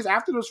the thing is,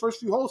 after those first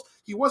few holes,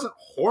 he wasn't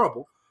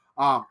horrible.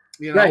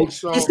 Right.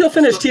 So, he still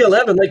finished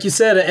T11, like you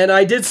said, and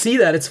I did see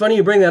that. It's funny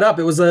you bring that up.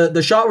 It was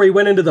the shot where he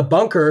went into the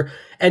bunker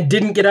and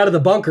didn't get out of the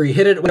bunker. He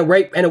hit it,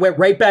 it went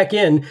right back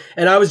in.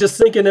 And I was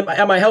just thinking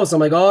at my house, I'm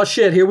like, oh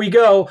shit, here we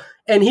go.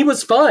 And he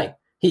was fine.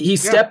 He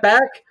stepped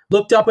back,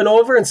 looked up and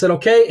over, and said,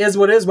 okay, is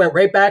what is. Went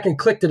right back and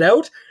clicked it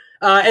out.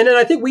 And then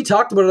I think we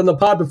talked about it on the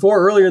pod before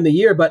earlier in the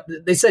year, but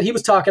they said he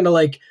was talking to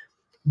like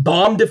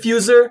bomb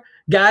diffuser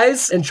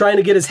guys and trying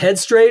to get his head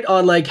straight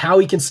on like how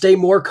he can stay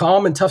more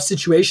calm in tough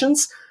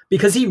situations.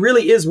 Because he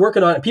really is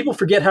working on it. People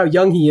forget how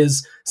young he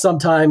is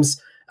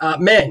sometimes.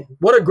 Man,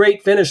 what a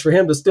great finish for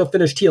him to still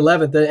finish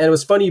T11th. And it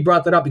was funny you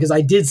brought that up because I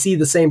did see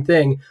the same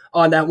thing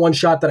on that one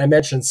shot that I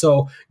mentioned.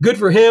 So good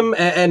for him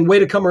and way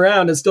to come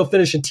around and still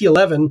finish in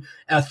T11,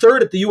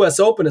 third at the U.S.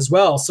 Open as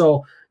well.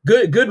 So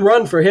good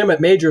run for him at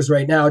majors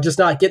right now, just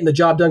not getting the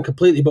job done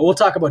completely. But we'll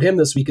talk about him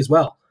this week as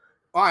well.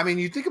 Well, I mean,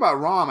 you think about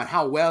Rahm and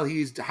how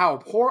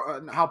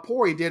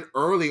poor he did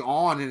early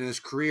on in his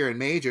career in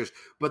majors,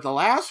 but the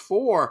last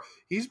four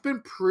he's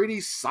been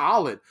pretty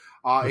solid.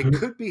 It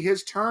could be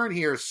his turn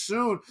here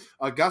soon.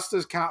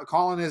 Augusta's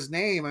calling his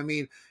name. I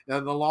mean,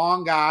 the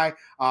long guy,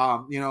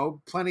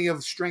 plenty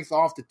of strength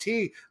off the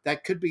tee.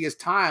 That could be his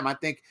time. I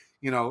think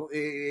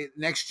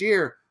next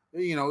year,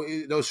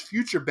 those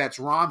future bets,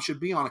 Rahm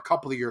should be on a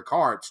couple of your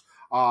cards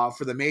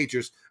for the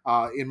majors,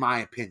 in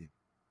my opinion.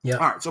 Yeah.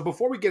 All right. So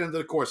before we get into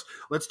the course,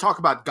 let's talk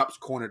about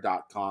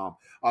gupscorner.com.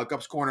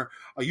 Gups Corner,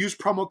 use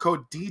promo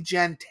code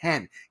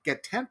DGEN10.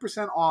 Get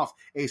 10% off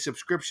a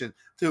subscription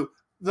to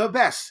the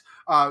best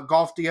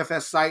golf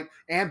DFS site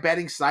and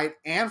betting site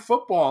and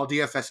football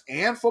DFS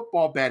and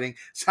football betting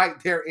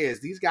site there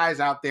is. These guys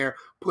out there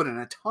put in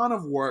a ton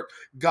of work.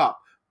 Gup,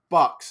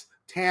 Bucks,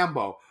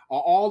 Tambo,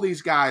 all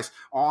these guys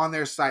are on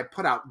their site,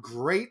 put out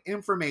great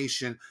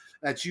information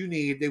that you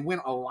need. They win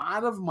a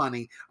lot of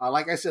money.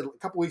 Like I said a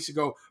couple weeks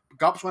ago,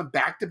 Gups went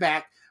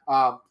back-to-back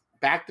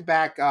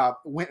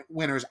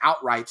winners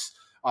outrights,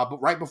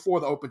 but right before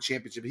the Open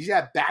Championship. He's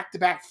had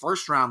back-to-back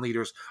first-round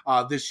leaders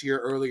this year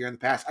earlier in the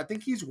past. I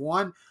think he's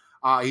won.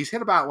 He's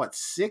hit about,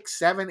 6,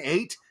 7,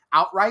 8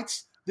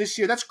 outrights this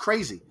year. That's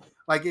crazy.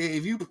 Like,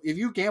 if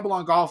you gamble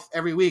on golf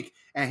every week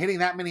and hitting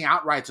that many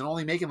outrights and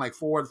only making like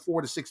 4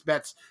 to 6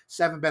 bets,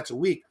 7 bets a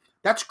week,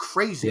 that's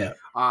crazy. Yeah.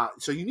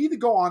 So you need to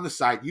go on the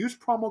site, use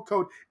promo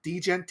code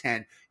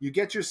DGEN10. You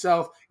get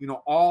yourself,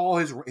 all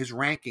his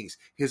rankings,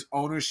 his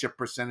ownership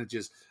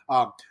percentages,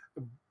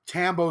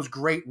 Tambo's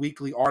great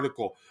weekly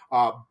article,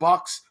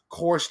 Buck's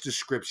course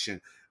description.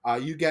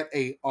 You get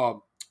a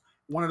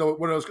one of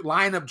those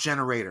lineup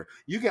generator.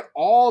 You get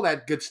all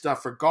that good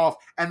stuff for golf,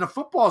 and the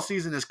football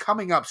season is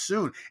coming up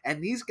soon,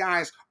 and these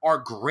guys are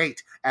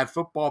great at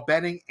football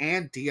betting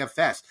and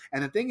DFS.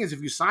 And the thing is,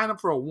 if you sign up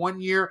for a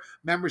 1-year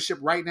membership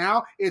right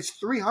now, it's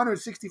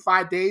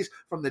 365 days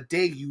from the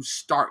day you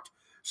start.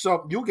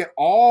 So you'll get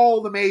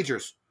all the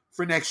majors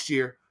for next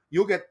year.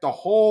 You'll get the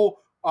whole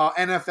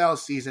NFL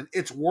season.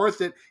 It's worth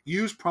it.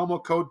 Use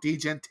promo code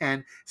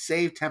DGEN10.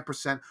 Save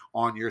 10%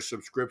 on your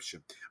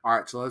subscription. All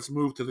right, so let's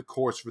move to the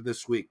course for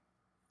this week.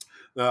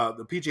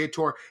 The PGA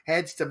Tour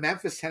heads to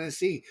Memphis,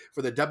 Tennessee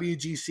for the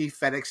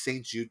WGC-Fedex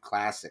St. Jude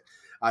Classic.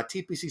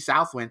 TPC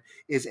Southwind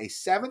is a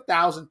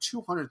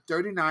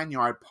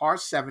 7,239-yard par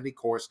 70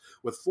 course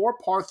with 4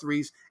 par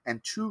 3s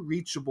and 2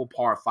 reachable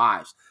par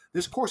 5s.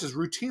 This course is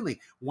routinely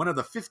one of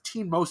the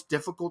 15 most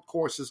difficult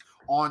courses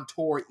on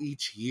tour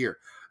each year.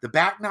 The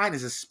back nine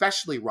is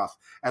especially rough,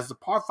 as the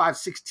par 5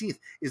 16th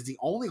is the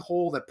only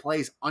hole that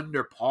plays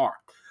under par.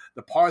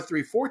 The par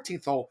 3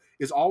 14th hole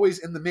is always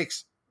in the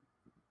mix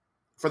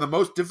for the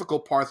most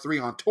difficult par 3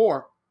 on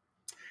tour,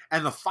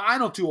 and the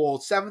final 2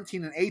 holes,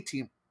 17 and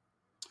 18,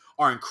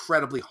 are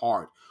incredibly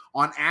hard.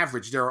 On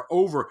average, there are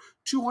over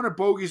 200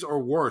 bogeys or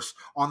worse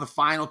on the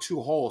final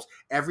 2 holes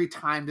every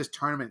time this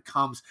tournament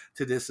comes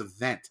to this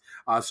event.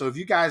 So if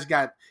you guys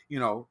got,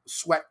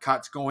 sweat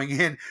cuts going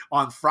in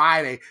on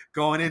Friday,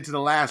 going into the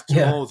last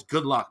 2 holes,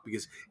 good luck,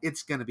 because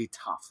it's going to be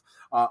tough.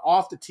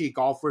 Off the tee,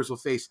 golfers will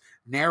face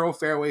narrow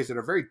fairways that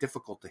are very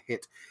difficult to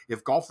hit.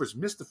 If golfers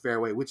miss the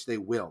fairway, which they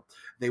will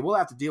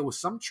have to deal with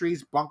some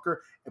trees,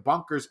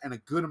 bunkers, and a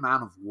good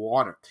amount of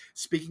water.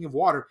 Speaking of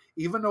water,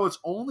 even though it's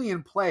only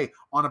in play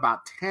on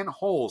about 10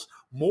 holes,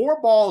 more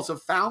balls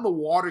have found the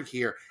water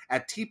here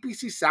at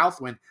TPC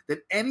Southwind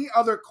than any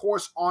other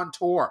course on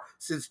tour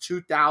since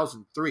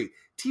 2003.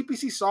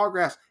 TPC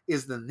Sawgrass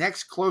is the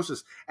next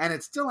closest, and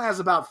it still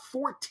has about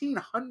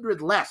 1,400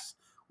 less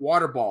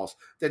water balls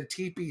than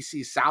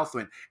TPC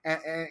Southwind,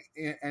 and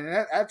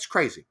that's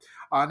crazy.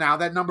 Now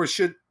that number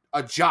should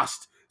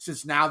adjust,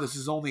 since now this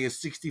is only a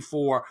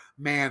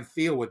 64-man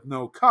field with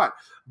no cut,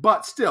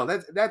 but still,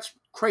 that's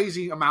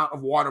crazy amount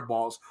of water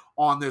balls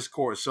on this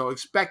course, so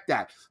expect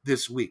that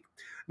this week.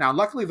 Now,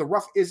 luckily, the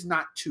rough is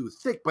not too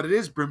thick, but it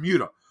is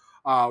Bermuda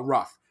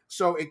rough,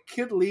 so it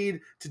could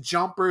lead to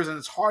jumpers, and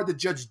it's hard to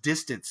judge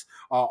distance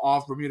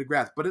off Bermuda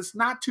grass, but it's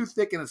not too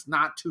thick and it's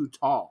not too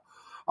tall.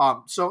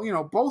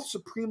 So, both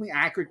supremely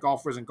accurate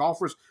golfers and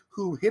golfers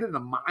who hit it a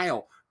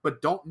mile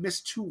but don't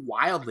miss too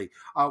wildly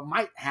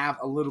might have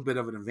a little bit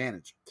of an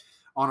advantage.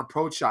 On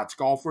approach shots,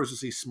 golfers will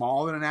see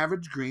smaller than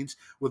average greens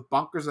with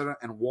bunkers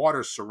and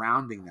water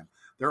surrounding them.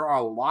 There are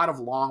a lot of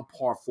long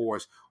par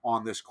 4s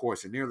on this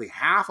course, and nearly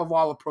half of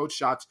all approach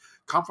shots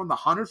come from the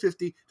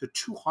 150 to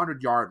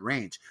 200-yard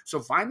range.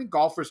 So finding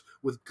golfers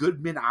with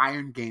good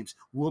mid-iron games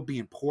will be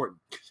important.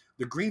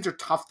 The greens are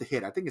tough to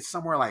hit. I think it's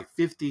somewhere like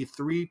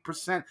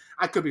 53%.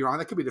 I could be wrong.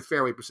 That could be the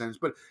fairway percentage,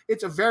 but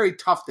it's a very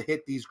tough to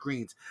hit these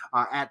greens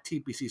at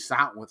TPC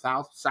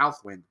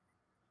Southwind.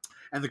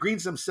 And the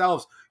greens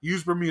themselves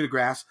use Bermuda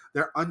grass.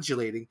 They're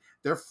undulating,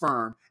 they're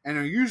firm, and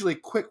are usually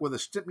quick with a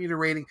Stimpmeter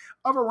rating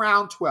of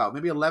around 12,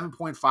 maybe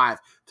 11.5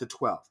 to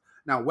 12.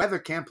 Now, weather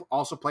can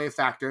also play a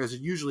factor, as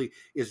it usually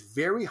is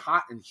very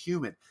hot and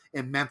humid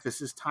in Memphis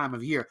this time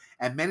of year,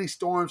 and many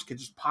storms can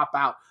just pop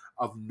out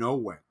of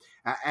nowhere.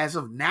 As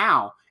of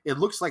now, it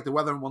looks like the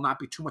weather will not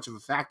be too much of a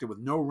factor with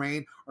no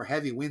rain or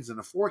heavy winds in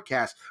the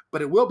forecast,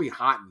 but it will be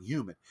hot and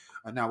humid.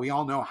 Now, we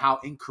all know how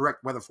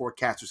incorrect weather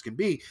forecasters can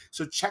be,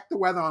 so check the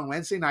weather on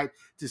Wednesday night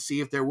to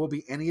see if there will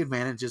be any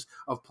advantages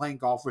of playing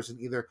golfers in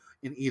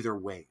either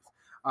wave.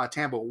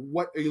 Tambo,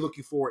 what are you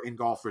looking for in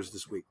golfers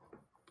this week?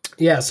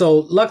 Yeah,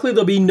 so luckily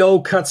there'll be no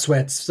cut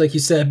sweats, like you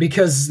said,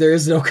 because there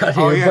is no cut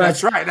here. Oh, yeah,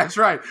 that's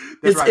right.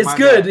 It's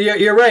good.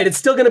 You're right. It's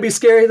still going to be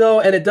scary, though,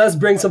 and it does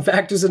bring some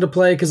factors into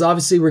play, because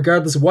obviously,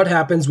 regardless of what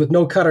happens with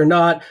no cut or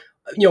not,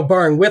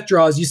 barring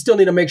withdrawals, you still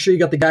need to make sure you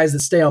got the guys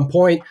that stay on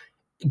point,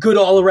 good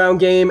all-around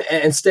game,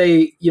 and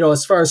stay,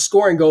 as far as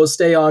scoring goes,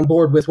 stay on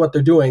board with what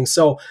they're doing.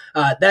 So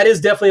that is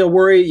definitely a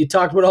worry. You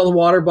talked about all the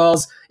water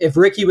balls. If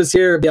Ricky was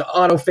here, it'd be an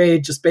auto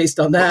fade just based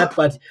on that.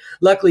 But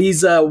luckily,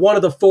 he's one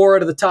of the 4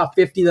 out of the top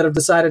 50 that have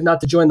decided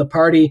not to join the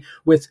party,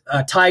 with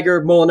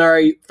Tiger,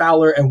 Molinari,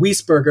 Fowler, and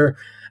Wiesberger.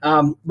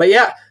 But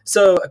yeah,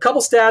 so a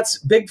couple stats,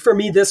 big for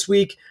me this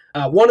week.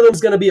 One of them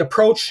is going to be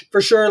approach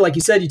for sure. Like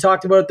you said, you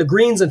talked about it. The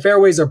greens and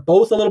fairways are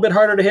both a little bit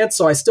harder to hit,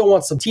 so I still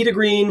want some tee to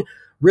green.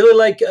 Really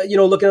like,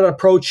 looking at an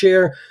approach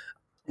here.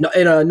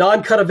 In a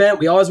non-cut event,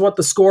 we always want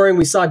the scoring.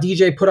 We saw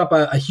DJ put up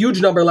a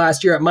huge number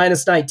last year at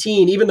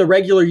 -19. Even the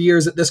regular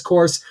years at this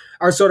course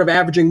are sort of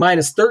averaging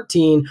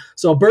 -13.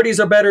 So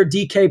birdies are better,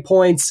 DK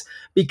points.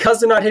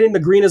 Because they're not hitting the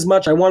green as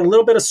much, I want a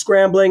little bit of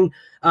scrambling.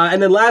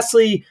 And then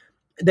lastly,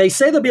 they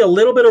say there'll be a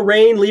little bit of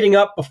rain leading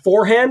up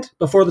beforehand,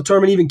 before the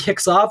tournament even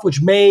kicks off,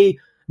 which may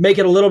make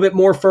it a little bit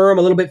more firm,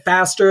 a little bit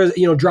faster,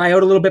 dry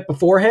out a little bit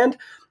beforehand.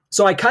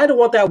 So I kind of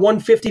want that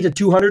 150 to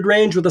 200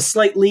 range with a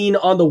slight lean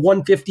on the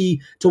 150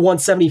 to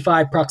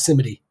 175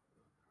 proximity.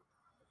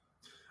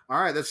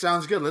 All right, that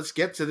sounds good. Let's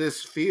get to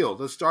this field.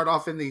 Let's start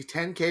off in the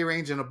 10K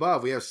range and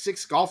above. We have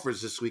 6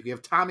 golfers this week. We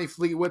have Tommy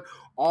Fleetwood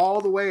all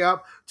the way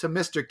up to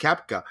Mr.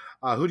 Koepka.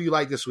 Who do you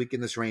like this week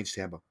in this range,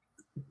 Tambo?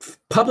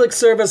 Public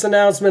service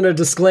announcement, a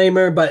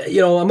disclaimer, but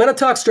I'm going to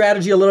talk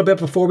strategy a little bit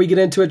before we get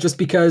into it, just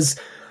because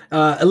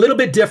a little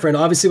bit different,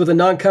 obviously, with a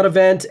non-cut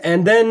event.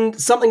 And then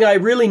something I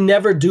really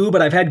never do, but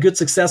I've had good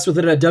success with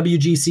it at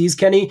WGCs,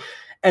 Kenny.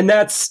 And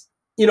that's,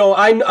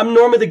 I'm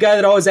normally the guy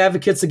that always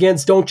advocates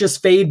against don't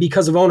just fade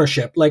because of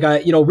ownership. Like,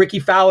 Ricky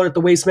Fowler at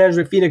the Waste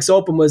Management Phoenix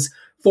Open was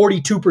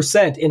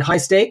 42% in high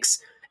stakes,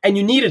 and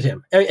you needed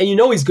him. And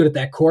he's good at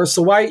that course.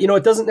 So why,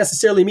 it doesn't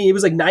necessarily mean it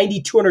was like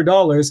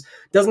 $9,200.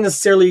 Doesn't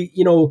necessarily,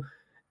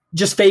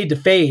 just fade to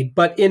fade.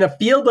 But in a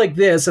field like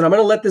this, and I'm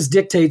going to let this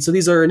dictate, so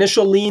these are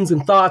initial leans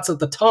and thoughts at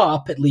the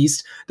top, at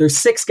least. There's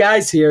 6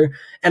 guys here,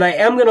 and I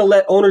am going to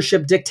let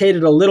ownership dictate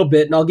it a little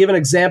bit, and I'll give an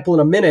example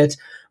in a minute.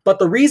 But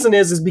the reason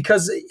is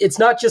because it's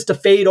not just to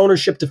fade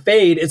ownership to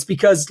fade. It's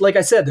because, like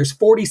I said, there's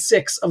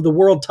 46 of the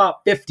world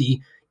top 50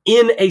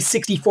 in a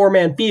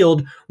 64-man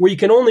field, where you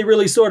can only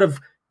really sort of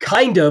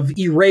kind of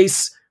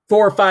erase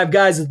 4 or 5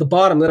 guys at the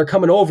bottom that are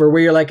coming over,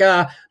 where you're like,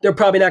 they're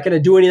probably not going to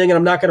do anything, and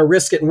I'm not going to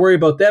risk it and worry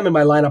about them in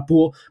my lineup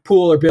pool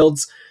or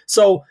builds.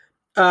 So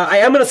I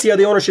am going to see how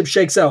the ownership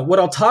shakes out. What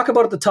I'll talk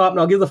about at the top, and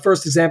I'll give the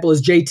first example,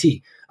 is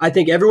JT. I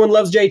think everyone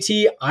loves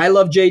JT. I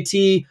love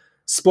JT.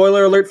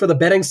 Spoiler alert for the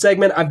betting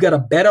segment. I've got a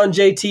bet on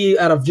JT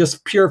out of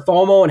just pure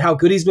FOMO and how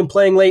good he's been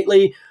playing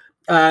lately.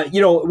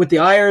 With the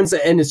irons,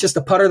 and it's just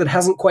a putter that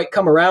hasn't quite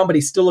come around, but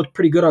he still looked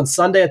pretty good on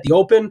Sunday at the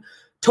Open.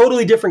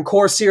 Totally different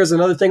course here is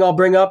another thing I'll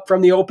bring up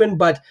from the Open,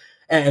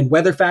 and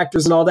weather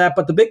factors and all that.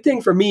 But the big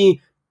thing for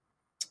me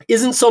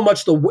isn't so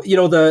much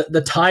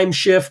the time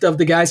shift of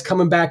the guys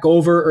coming back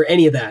over or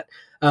any of that.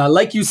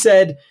 Like you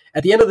said,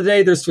 at the end of the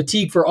day, there's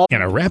fatigue for all.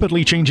 In a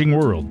rapidly changing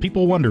world,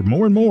 people wonder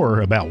more and more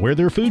about where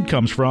their food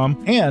comes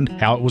from and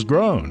how it was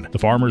grown. The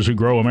farmers who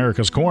grow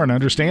America's corn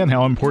understand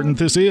how important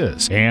this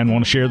is and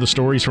want to share the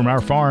stories from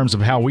our farms of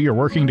how we are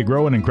working to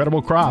grow an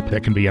incredible crop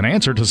that can be an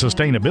answer to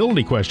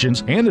sustainability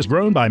questions and is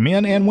grown by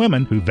men and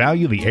women who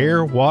value the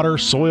air, water,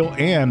 soil,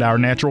 and our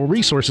natural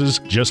resources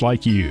just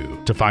like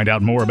you. To find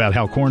out more about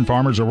how corn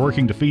farmers are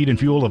working to feed and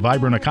fuel a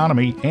vibrant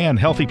economy and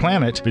healthy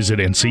planet, visit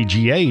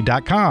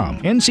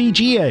ncga.com.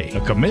 NCGA, a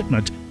commitment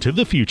to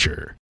the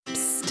future.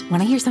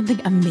 Want to hear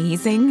something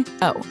amazing?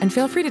 Oh, and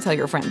feel free to tell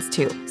your friends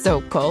too. So,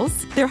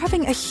 Kohl's, they're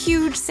having a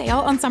huge sale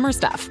on summer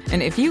stuff.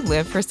 And if you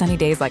live for sunny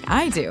days like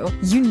I do,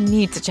 you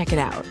need to check it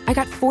out. I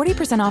got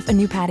 40% off a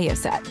new patio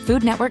set,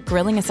 Food Network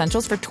grilling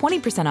essentials for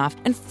 20% off,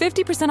 and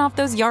 50% off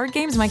those yard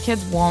games my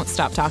kids won't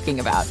stop talking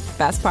about.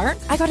 Best part?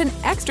 I got an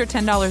extra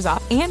 $10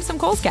 off and some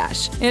Kohl's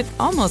cash. It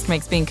almost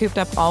makes being cooped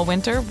up all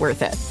winter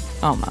worth it.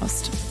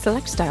 Almost.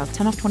 Select styles,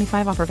 10 off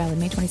 25, offer valid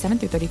May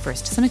 27th through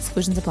 31st. Some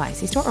exclusions apply.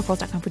 See store or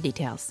Kohl's.com for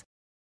details.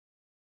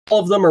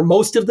 All of them or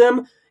most of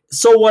them.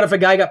 So what if a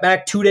guy got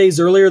back 2 days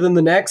earlier than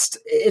the next?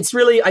 It's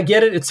really, I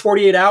get it, it's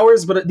 48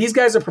 hours, but these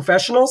guys are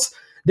professionals.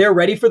 They're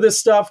ready for this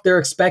stuff. They're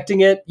expecting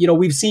it.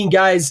 We've seen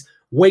guys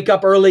wake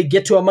up early,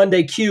 get to a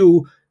Monday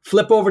queue,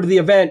 flip over to the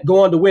event,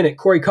 go on to win it.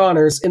 Corey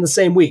Connors in the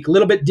same week. A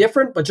little bit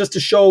different, but just to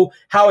show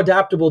how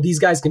adaptable these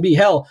guys can be.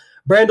 Hell,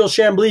 Brandel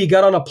Chambly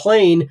got on a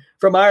plane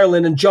from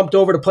Ireland and jumped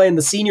over to play in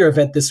the senior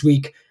event this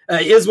week.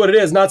 Is what it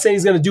is. Not saying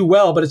he's going to do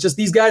well, but it's just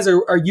these guys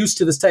are used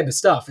to this type of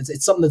stuff.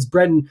 It's something that's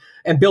bred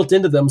and built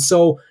into them.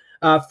 So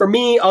for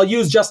me, I'll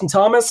use Justin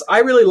Thomas.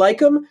 I really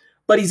like him,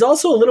 but he's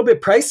also a little bit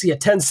pricey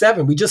at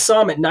 10-7. We just saw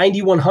him at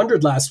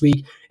 9,100 last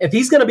week. If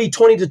he's going to be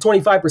 20 to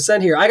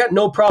 25% here, I got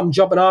no problem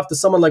jumping off to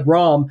someone like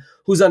Rahm,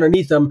 who's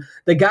underneath him.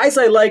 The guys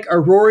I like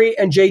are Rory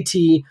and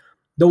JT.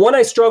 The one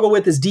I struggle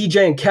with is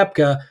DJ and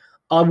Koepka.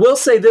 I will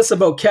say this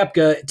about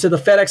Koepka, to the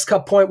FedEx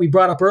Cup point we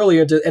brought up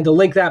earlier, and to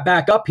link that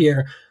back up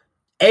here.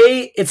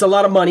 A, it's a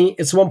lot of money.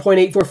 It's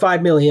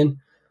 $1.845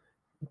 million.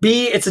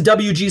 B, it's a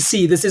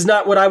WGC. This is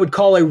not what I would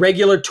call a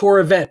regular tour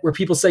event where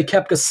people say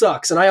Koepka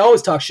sucks. And I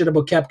always talk shit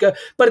about Koepka,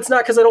 but it's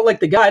not because I don't like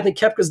the guy. I think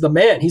Koepka's the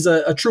man. He's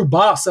a true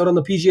boss out on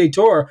the PGA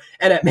Tour,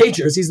 and at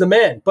majors, he's the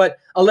man. But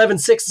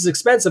 11.6 is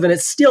expensive, and it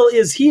still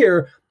is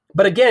here.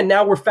 But again,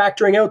 now we're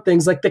factoring out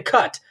things like the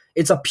cut.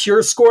 It's a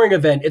pure scoring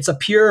event. It's a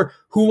pure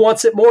who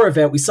wants it more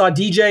event. We saw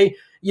DJ,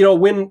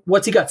 win,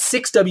 what's he got,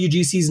 6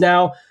 WGCs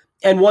now,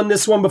 and won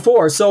this one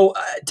before. So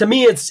to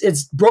me,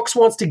 it's Brooks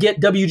wants to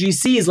get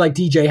WGCs like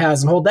DJ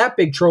has and hold that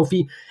big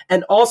trophy.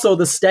 And also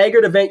the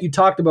staggered event you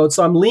talked about.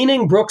 So I'm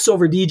leaning Brooks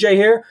over DJ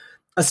here,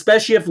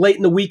 especially if late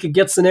in the week it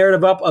gets the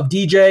narrative up of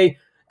DJ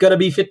going to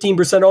be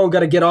 15% owned,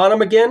 got to get on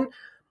him again.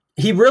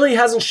 He really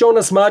hasn't shown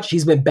us much.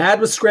 He's been bad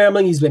with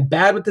scrambling. He's been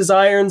bad with his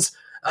irons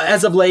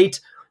as of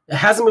late.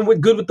 Hasn't been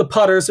good with the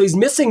putter. So he's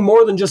missing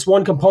more than just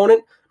one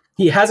component.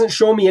 He hasn't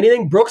shown me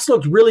anything. Brooks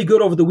looked really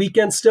good over the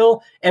weekend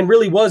still and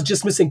really was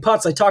just missing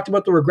putts. I talked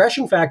about the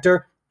regression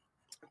factor,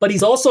 but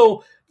he's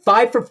also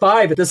 5 for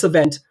 5 at this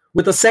event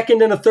with a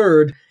second and a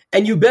third.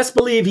 And you best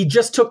believe he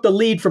just took the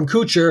lead from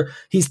Kuchar.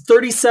 He's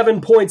 37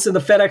 points in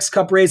the FedEx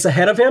Cup race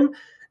ahead of him.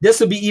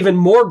 This would be even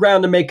more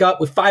ground to make up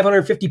with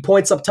 550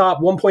 points up top,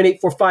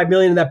 $1.845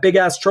 million in that big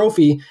ass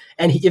trophy.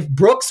 And if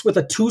Brooks with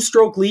a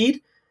 2-stroke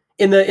lead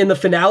in the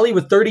finale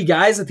with 30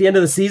 guys at the end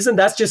of the season,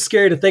 that's just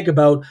scary to think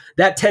about.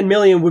 That 10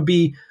 million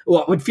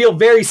would feel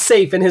very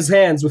safe in his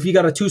hands if he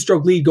got a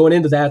 2-stroke lead going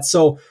into that.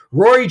 So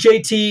Rory,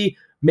 JT,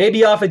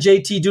 maybe off of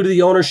JT due to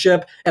the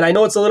ownership. And I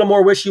know it's a little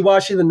more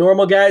wishy-washy than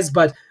normal guys,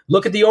 but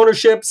look at the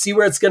ownership, see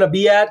where it's going to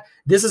be at.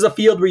 This is a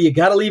field where you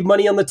got to leave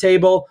money on the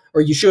table,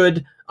 or you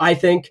should, I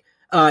think.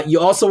 You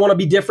also want to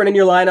be different in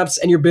your lineups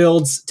and your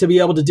builds to be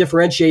able to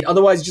differentiate.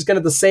 Otherwise, you're just going to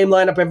have the same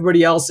lineup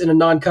everybody else in a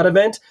non-cut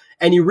event,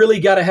 and you really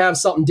got to have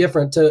something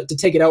different to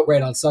take it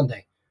outright on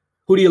Sunday.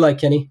 Who do you like,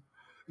 Kenny?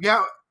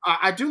 Yeah,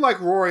 I do like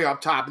Rory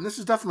up top, and this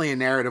is definitely a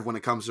narrative when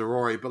it comes to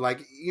Rory.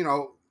 But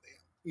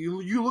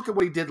you look at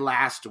what he did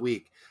last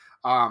week.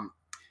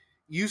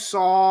 You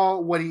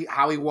saw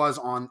how he was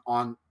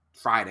on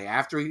Friday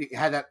after he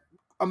had that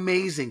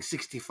amazing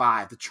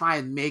 65 to try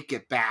and make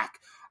it back.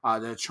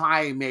 To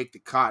try and make the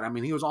cut. I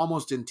mean, he was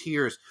almost in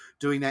tears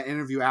doing that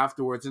interview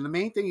afterwards. And the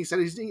main thing he said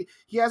is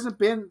he hasn't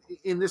been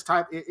in his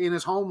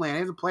homeland. He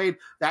hasn't played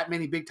that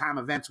many big time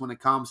events when it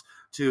comes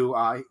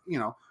to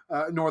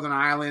Northern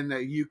Ireland,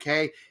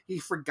 UK. He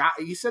forgot.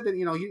 He said that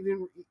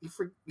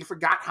he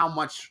forgot how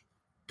much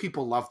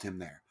people loved him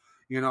there.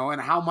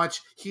 and how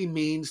much he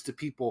means to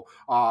people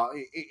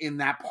in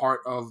that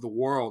part of the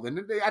world.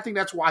 And I think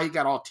that's why he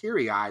got all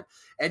teary-eyed.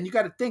 And you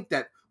got to think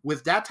that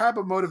with that type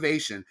of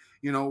motivation,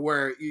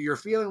 where you're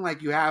feeling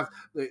like you have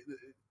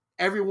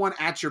everyone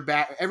at your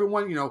back,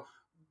 everyone,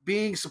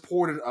 being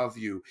supportive of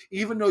you,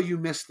 even though you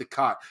missed the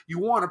cut. You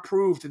want to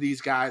prove to these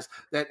guys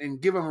that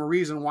and give them a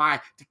reason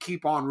why to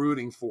keep on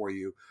rooting for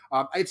you.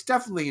 It's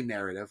definitely a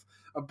narrative,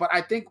 but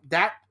I think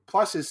that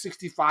plus his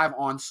 65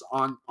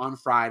 on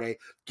Friday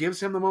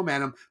gives him the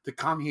momentum to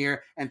come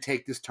here and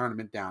take this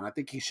tournament down. I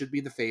think he should be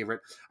the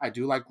favorite. I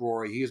do like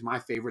Rory. He is my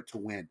favorite to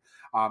win.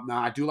 Now,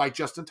 I do like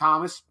Justin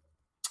Thomas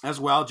as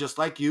well, just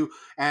like you,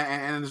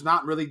 and there's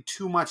not really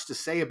too much to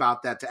say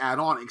about that to add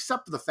on,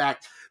 except for the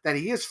fact that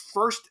he is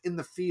first in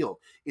the field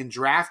in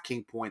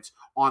DraftKings points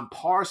on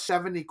par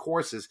 70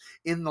 courses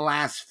in the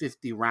last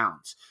 50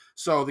 rounds.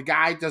 So the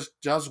guy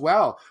does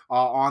well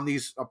on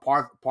these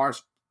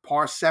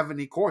par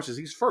 70 courses.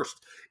 He's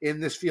first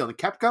in this field. And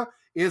Koepka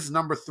is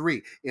number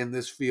 3 in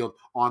this field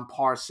on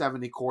par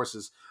 70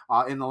 courses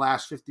in the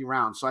last 50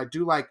 rounds. So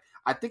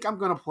I think I'm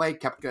going to play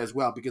Koepka as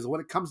well, because what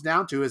it comes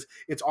down to is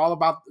it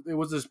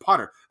was his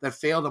putter that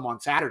failed him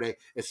on Saturday,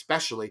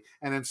 especially.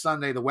 And then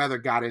Sunday, the weather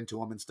got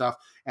into him and stuff.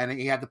 And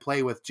he had to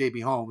play with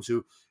JB Holmes,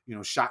 who,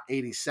 shot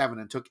 87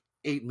 and took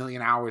 8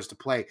 million hours to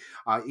play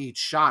each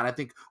shot. I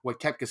think what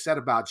Koepka said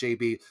about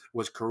JB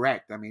was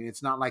correct. I mean,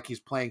 it's not like he's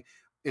playing.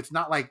 It's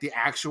not like the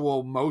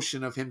actual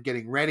motion of him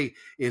getting ready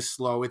is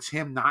slow. It's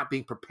him not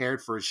being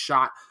prepared for his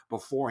shot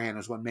beforehand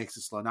is what makes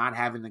it slow. Not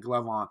having the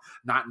glove on,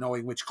 not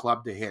knowing which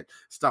club to hit,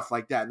 stuff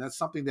like that. And that's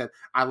something that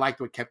I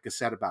liked what Koepka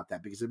said about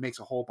that, because it makes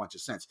a whole bunch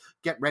of sense.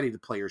 Get ready to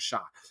play your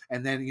shot.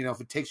 And then,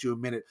 if it takes you a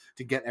minute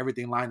to get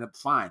everything lined up,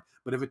 fine.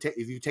 But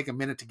if you take a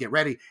minute to get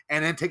ready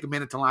and then take a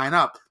minute to line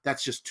up,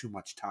 that's just too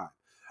much time.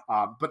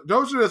 But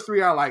those are the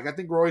 3 I like. I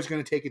think Rory's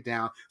going to take it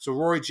down. So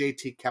Rory,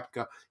 JT,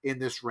 Koepka in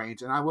this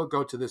range. And I will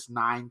go to this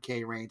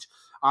 9K range.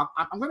 I'm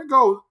going to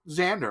go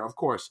Xander, of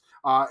course,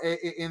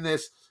 in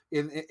this.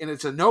 And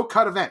it's a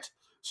no-cut event.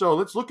 So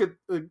let's look at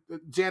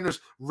Xander's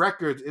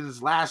record in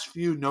his last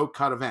few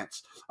no-cut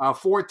events.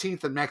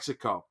 14th in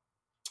Mexico.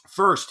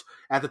 First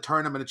at the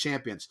Tournament of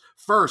Champions.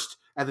 First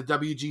at the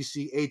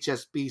WGC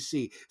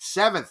HSBC.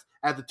 7th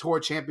at the Tour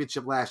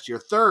Championship last year.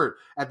 3rd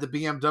at the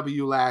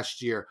BMW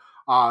last year.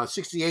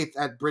 68th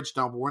at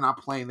Bridgestone, but we're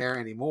not playing there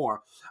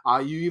anymore.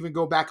 You even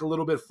go back a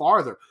little bit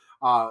farther.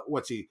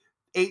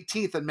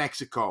 18th in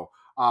Mexico.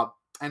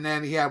 And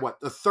then he had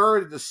the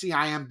 3rd at the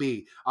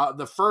CIMB,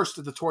 the 1st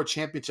at the Tour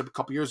Championship a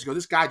couple years ago.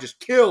 This guy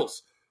just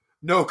kills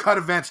no-cut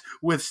events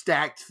with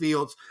stacked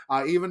fields,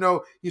 even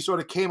though he sort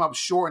of came up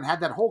short and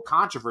had that whole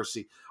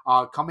controversy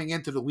coming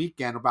into the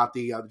weekend about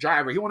the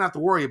driver. He won't have to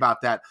worry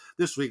about that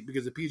this week,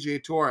 because the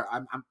PGA Tour,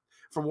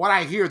 from what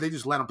I hear, they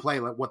just let them play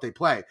what they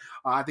play.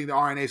 I think the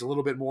RNA is a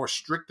little bit more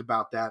strict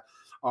about that.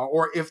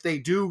 Or if they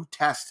do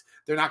test,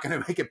 they're not going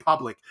to make it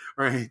public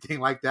or anything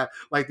like that,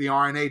 like the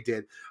RNA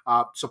did,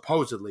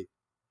 supposedly.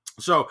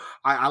 So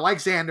I like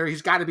Xander.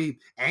 He's got to be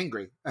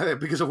angry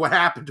because of what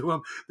happened to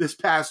him this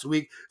past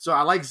week. So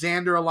I like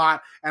Xander a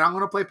lot. And I'm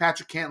going to play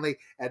Patrick Cantlay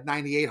at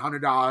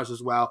 $9,800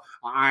 as well.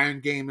 Iron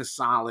game is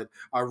solid.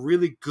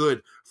 Really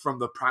good from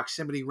the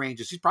proximity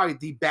ranges. He's probably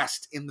the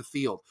best in the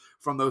field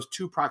from those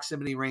 2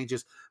 proximity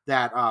ranges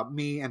that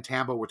me and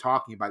Tambo were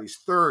talking about. He's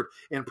 3rd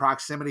in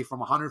proximity from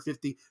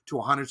 150 to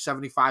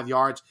 175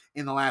 yards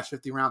in the last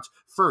 50 rounds.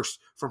 1st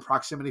from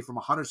proximity from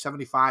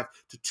 175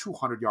 to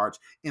 200 yards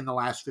in the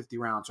last 50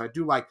 rounds. So I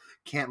do like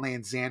Cantlay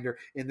and Xander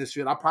in this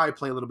field. I'll probably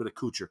play a little bit of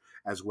Kuchar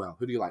as well.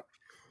 Who do you like?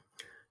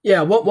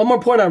 Yeah, one more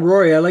point on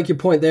Rory. I like your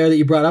point there that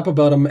you brought up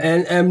about him.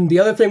 And the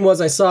other thing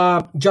was, I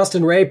saw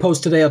Justin Ray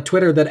post today on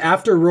Twitter that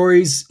after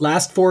Rory's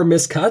last 4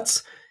 missed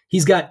cuts,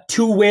 he's got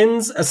 2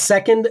 wins, a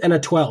 2nd, and a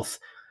 12th.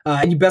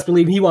 And you best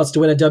believe he wants to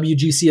win a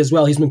WGC as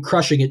well. He's been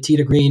crushing it, tee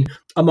to green,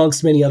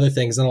 amongst many other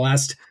things in the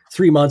last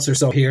 3 months or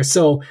so here.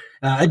 So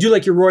I do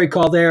like your Rory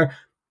call there.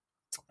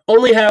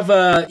 Only have,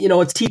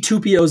 it's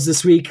T2POs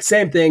this week.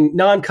 Same thing,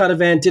 non-cut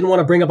event. Didn't want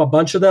to bring up a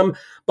bunch of them.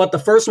 But the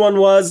first one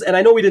was, and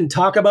I know we didn't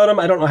talk about him.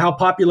 I don't know how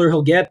popular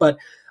he'll get, but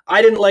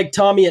I didn't like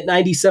Tommy at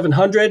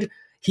 9,700.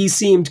 He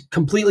seemed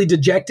completely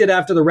dejected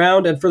after the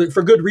round, and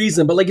for good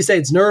reason. But like you say,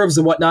 it's nerves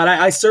and whatnot.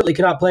 I certainly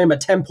cannot play him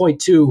at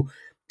 10.2.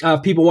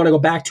 If people want to go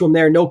back to him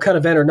there, no cut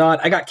event or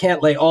not. I got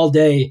Cantlay all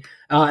day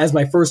as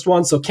my first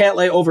one. So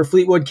Cantlay over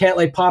Fleetwood.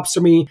 Cantlay pops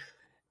for me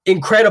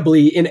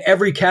incredibly in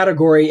every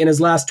category in his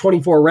last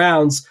 24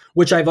 rounds,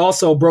 which I've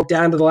also broke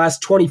down to the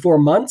last 24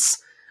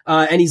 months.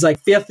 And he's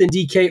like 4th in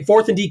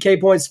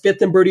DK points,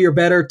 5th in birdie or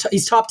better.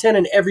 He's top 10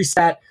 in every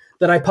stat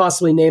that I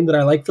possibly named that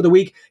I like for the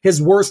week.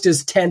 His worst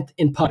is 10th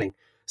in putting.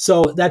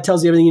 So that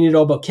tells you everything you need to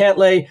know about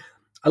Cantlay.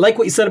 I like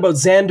what you said about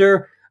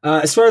Xander.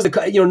 As far as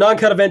the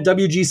non-cut event,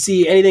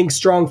 WGC, anything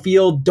strong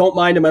field, don't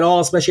mind him at all,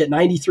 especially at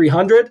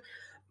 9,300.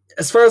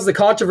 As far as the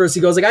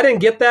controversy goes, I didn't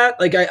get that.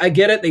 I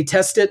get it. They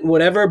test it and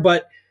whatever,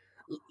 but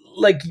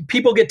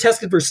people get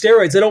tested for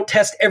steroids. They don't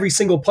test every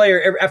single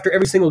player after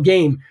every single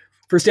game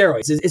for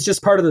steroids. It's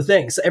just part of the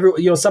thing. So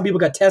some people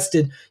got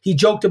tested. He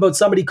joked about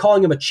somebody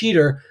calling him a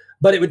cheater,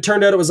 but it would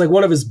turn out it was like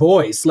one of his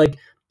boys. Like,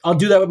 I'll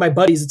do that with my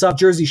buddies. It's off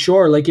Jersey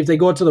Shore. Like, if they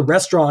go to the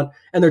restaurant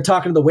and they're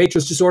talking to the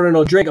waitress, just ordering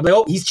a drink, I'm like,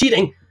 oh, he's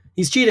cheating,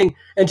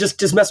 and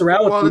just mess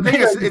around with. Well, the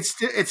thing is,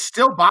 it's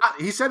still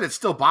he said it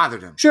still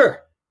bothered him.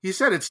 Sure. He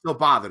said it still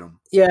bothered him.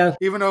 Yeah.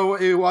 Even though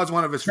it was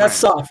one of his friends. That's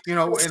soft. You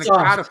know, in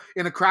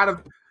a crowd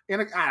of,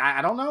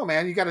 I don't know,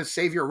 man. You got to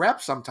save your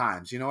reps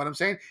sometimes. You know what I'm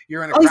saying?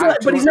 You're in a crowd.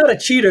 But he's not a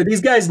cheater.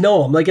 These guys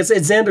know him. Like, it's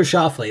Xander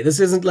Schauffele.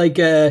 This isn't like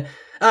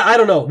I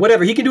don't know.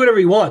 Whatever. He can do whatever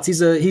he wants.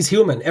 He's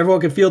human.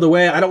 Everyone can feel the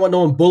way. I don't want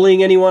no one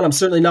bullying anyone. I'm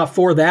certainly not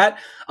for that.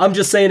 I'm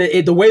just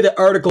saying the way the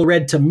article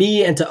read to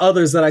me and to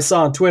others that I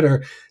saw on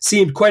Twitter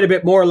seemed quite a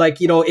bit more like,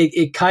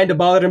 it kind of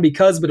bothered him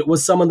but it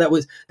was someone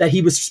that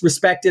he was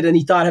respected and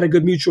he thought had a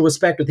good mutual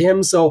respect with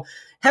him. So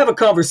have a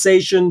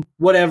conversation,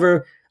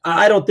 whatever.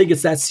 I don't think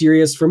it's that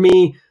serious for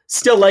me.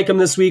 Still like him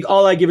this week.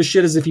 All I give a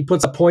shit is if he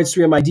puts up points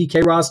for me on my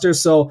DK roster.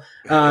 So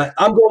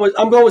I'm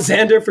going with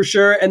Xander for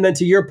sure. And then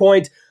to your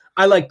point,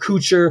 I like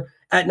Kuchar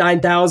at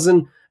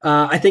 9,000.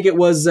 I think it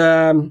was,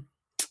 I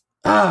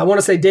want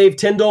to say Dave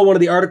Tyndall, one of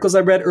the articles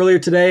I read earlier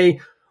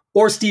today,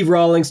 or Steve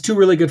Rawlings, two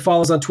really good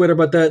follows on Twitter.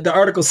 But the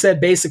article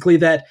said basically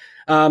that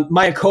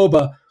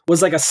Mayakoba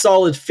was like a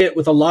solid fit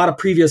with a lot of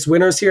previous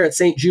winners here at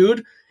St.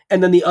 Jude.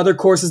 And then the other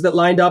courses that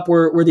lined up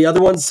were the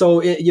other ones.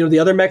 So, the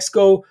other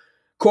Mexico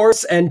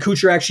course, and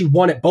Kuchar actually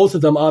won at both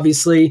of them,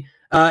 obviously.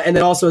 And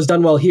then also has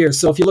done well here.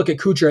 So if you look at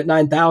Kuchar at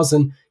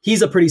 9,000,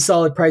 he's a pretty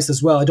solid price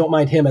as well. I don't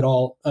mind him at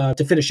all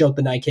to finish out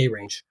the 9K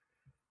range.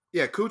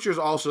 Yeah, Kuchar's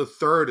also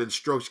third in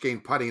strokes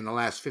gained putting in the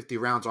last 50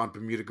 rounds on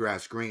Bermuda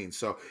grass greens.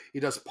 So he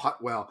does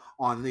putt well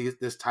on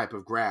this type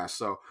of grass.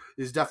 So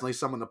he's definitely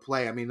someone to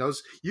play. I mean,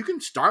 you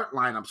can start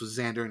lineups with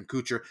Xander and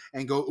Kuchar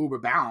and go uber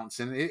balance.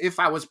 And if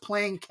I was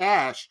playing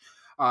cash,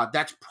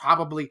 that's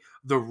probably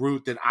the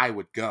route that I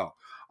would go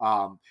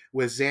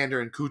with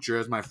Xander and Kuchar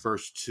as my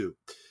first two.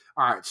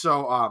 All right,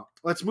 so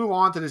let's move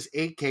on to this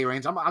 8K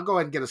range. I'll go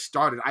ahead and get us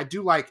started. I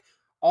do like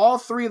all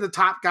three of the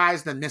top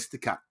guys that missed the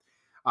cut.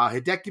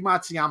 Hideki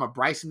Matsuyama,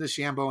 Bryson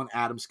DeChambeau, and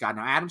Adam Scott.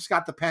 Now, Adam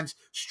Scott depends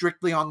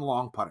strictly on the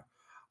long putter.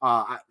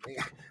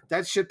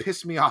 That shit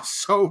pissed me off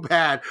so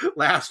bad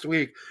last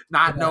week,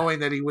 not knowing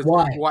that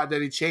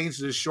he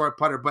changed his short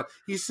putter. But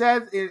he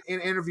said in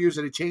interviews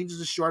that he changes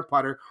his short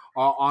putter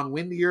on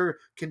windier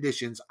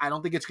conditions. I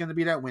don't think it's going to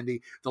be that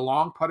windy. The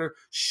long putter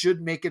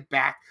should make it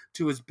back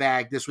to his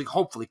bag this week.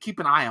 Hopefully, keep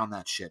an eye on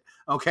that shit.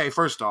 Okay,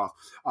 first off,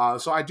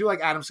 so I do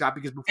like Adam Scott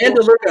because and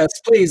alert us,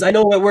 please. I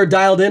know that we're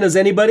dialed in as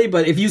anybody,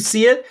 but if you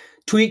see it,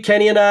 tweet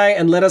Kenny and I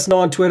and let us know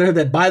on Twitter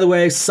that, by the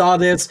way, saw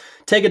this.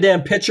 Take a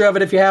damn picture of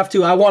it if you have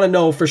to. I want to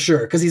know for sure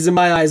because he's in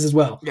my eyes as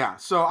well. Yeah,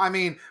 so I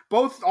mean,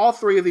 all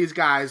three of these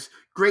guys,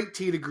 great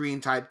tee to green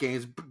type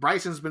games.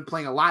 Bryson's been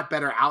playing a lot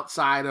better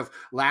outside of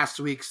last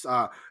week's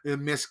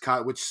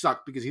miscut, which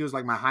sucked because he was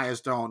like my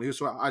highest owned.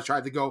 I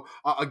tried to go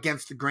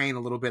against the grain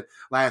a little bit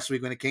last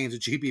week when it came to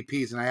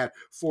GPPs, and I had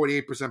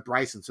 48%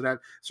 Bryson, so that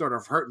sort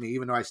of hurt me,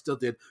 even though I still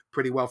did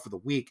pretty well for the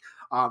week.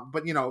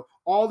 But,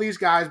 all these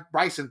guys,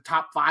 Bryson,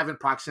 top 5 in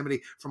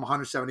proximity from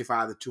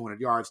 175 to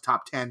 200 yards,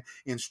 top 10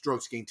 in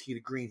strokes gained tee to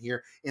green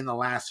here in the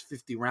last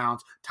 50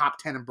 rounds, top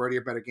 10 in birdie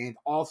or better gained.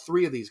 All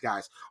three of these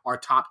guys are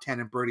top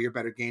 10 in birdie or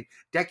better gained.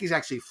 Decky's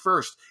actually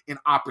first in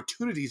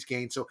opportunities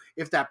gained, so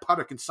if that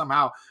putter can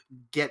somehow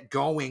get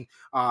going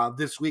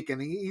this week,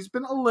 and he's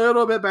been a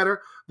little bit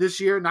better this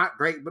year, not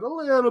great, but a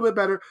little bit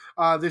better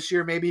this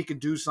year, maybe he can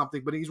do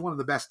something, but he's one of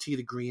the best tee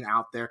to green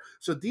out there.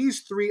 So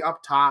these three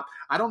up top,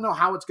 I don't know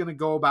how it's going to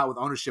go about with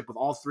ownership with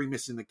all three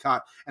missing the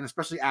cut, and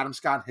especially Adam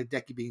Scott and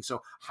Hideki being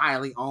so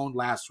highly owned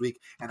last week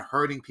and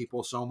hurting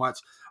people so much.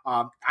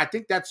 I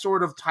think that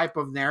sort of type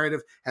of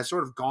narrative has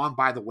sort of gone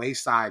by the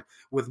wayside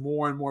with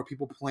more and more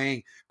people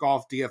playing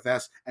golf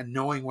DFS and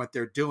knowing what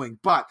they're doing,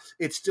 but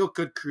it still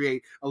could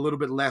create a little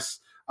bit less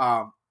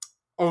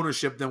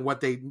ownership than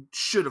what they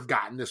should have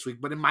gotten this week,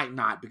 but it might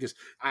not, because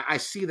I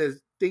see that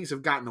things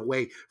have gotten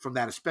away from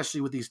that,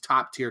 especially with these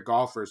top tier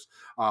golfers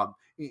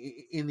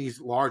in these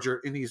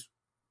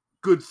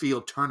good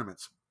field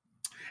tournaments.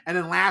 And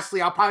then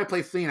lastly, I'll probably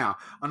play Finau,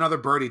 another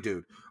birdie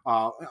dude,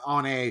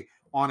 on a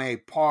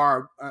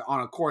par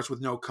on a course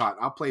with no cut.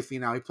 I'll play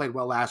Finau. He played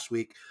well last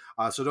week.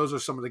 So those are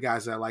some of the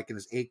guys that I like in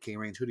his 8K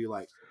range. Who do you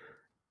like?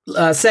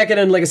 Second,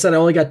 and like I said, I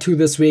only got two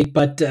this week,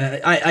 but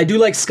I do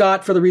like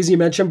Scott for the reason you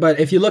mentioned. But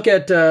if you look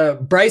at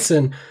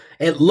Bryson,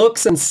 it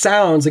looks and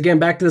sounds, again,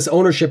 back to this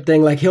ownership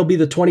thing, like he'll be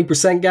the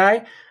 20%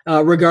 guy,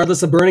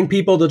 regardless of burning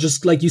people. They'll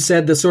just, like you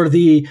said,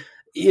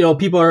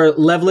 people are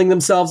leveling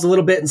themselves a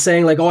little bit and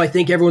saying like, oh, I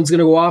think everyone's going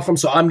to go off him,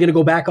 so I'm going to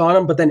go back on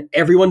him. But then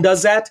everyone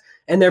does that,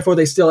 and therefore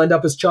they still end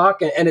up as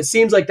chalk. And it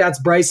seems like that's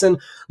Bryson. A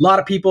lot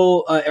of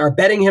people are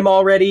betting him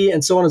already,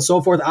 and so on and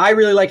so forth. I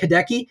really like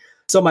Hideki.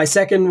 So my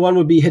second one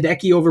would be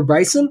Hideki over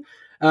Bryson.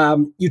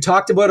 You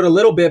talked about it a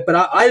little bit, but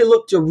I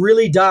looked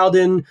really dialed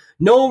in,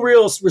 no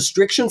real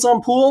restrictions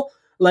on pool,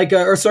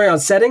 on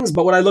settings.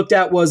 But what I looked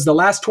at was the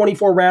last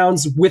 24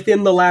 rounds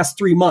within the last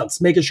 3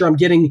 months, making sure I'm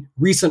getting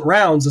recent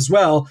rounds as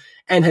well.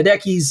 And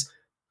Hideki's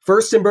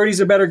first in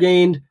birdies or better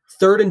gained,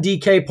 third in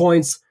DK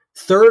points,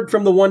 third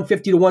from the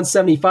 150 to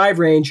 175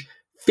 range,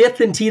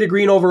 fifth in tee to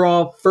green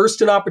overall,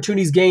 first in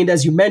opportunities gained,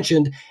 as you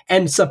mentioned.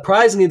 And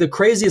surprisingly, the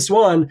craziest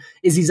one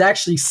is he's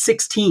actually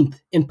 16th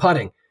in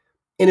putting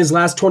in his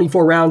last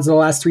 24 rounds in the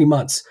last 3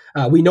 months.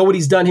 We know what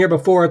he's done here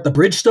before at the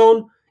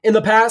Bridgestone in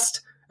the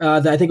past.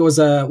 I think it was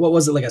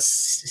like a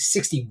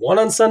 61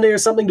 on Sunday or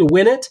something to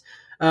win it.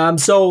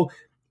 So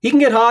he can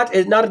get hot.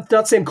 It's not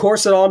the same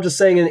course at all. I'm just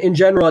saying in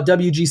general at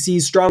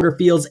WGC, stronger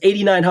fields,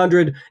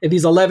 8,900. If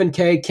he's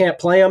 11K, can't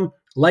play him.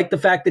 Like the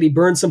fact that he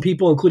burned some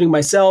people, including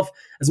myself,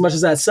 as much as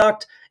that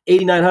sucked.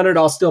 8,900,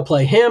 I'll still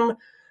play him.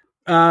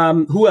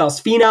 Who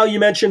else? Finau, you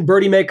mentioned,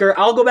 birdie maker.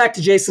 I'll go back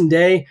to Jason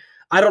Day.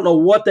 I don't know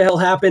what the hell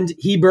happened.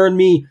 He burned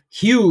me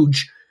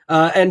huge.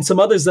 And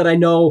some others that I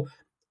know,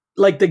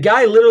 like the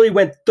guy literally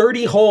went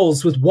 30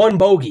 holes with one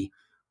bogey.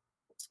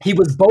 He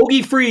was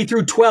bogey free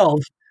through 12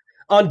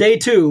 on day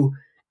 2.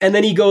 And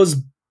then he goes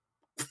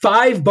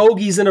 5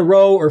 bogeys in a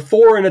row or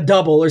 4 in a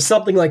double or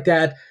something like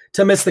that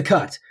to miss the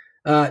cut.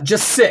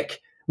 Just sick.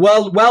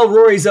 While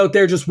Rory's out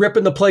there just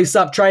ripping the place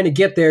up, trying to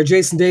get there,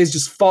 Jason Day's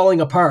just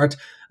falling apart.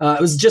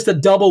 It was just a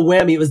double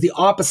whammy. It was the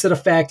opposite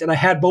effect, and I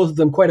had both of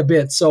them quite a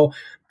bit. So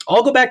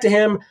I'll go back to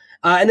him.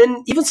 And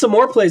then even some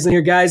more plays in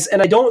here, guys.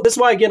 And this is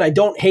why, again, I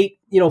don't hate,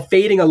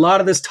 fading a lot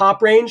of this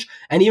top range.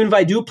 And even if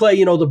I do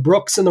play, the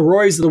Brooks and the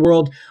Roys of the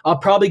world, I'll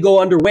probably go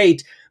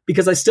underweight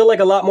because I still like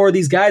a lot more of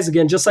these guys.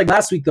 Again, just like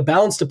last week, the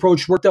balanced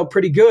approach worked out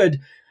pretty good.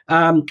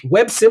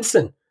 Webb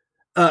Simpson,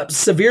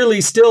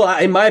 severely still,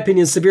 in my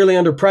opinion, severely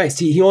underpriced.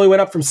 He only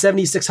went up from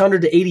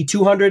 7,600 to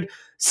 8,200.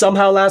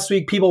 Somehow last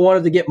week, people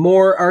wanted to get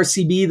more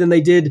RCB than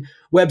they did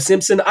Webb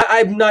Simpson.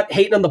 I'm not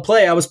hating on the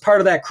play. I was part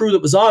of that crew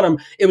that was on him.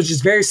 It was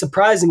just very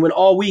surprising when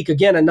all week,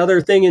 again,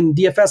 another thing in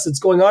DFS that's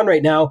going on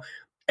right now,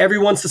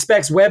 everyone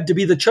suspects Webb to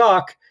be the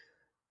chalk,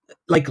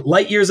 like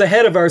light years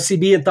ahead of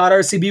RCB, and thought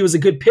RCB was a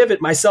good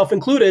pivot, myself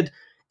included,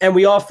 and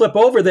we all flip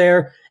over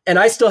there, and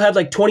I still had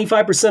like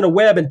 25% of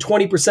Webb and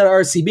 20%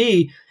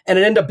 RCB, and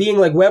it ended up being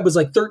like Webb was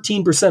like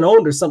 13%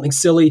 owned or something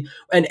silly,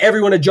 and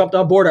everyone had jumped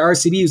on board at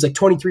RCB. It was like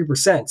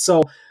 23%.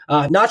 So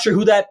not sure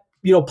who that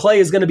play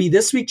is going to be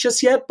this week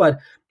just yet, but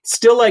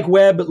still like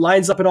Webb,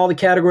 lines up in all the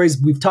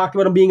categories. We've talked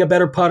about him being a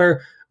better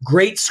putter,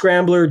 great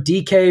scrambler,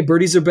 DK,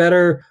 birdies are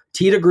better,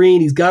 tee to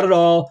green, he's got it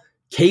all.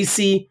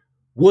 Casey,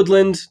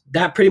 Woodland,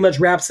 that pretty much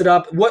wraps it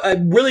up.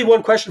 Really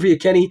one question for you,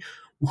 Kenny.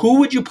 Who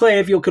would you play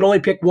if you could only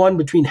pick one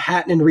between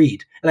Hatton and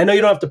Reed? And I know you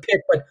don't have to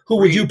pick, but who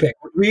would you pick?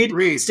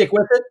 Reed? Stick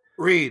with it?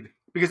 Reed.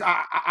 Because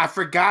I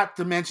forgot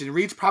to mention,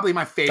 Reed's probably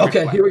my favorite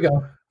player here we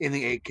go. In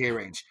the 8K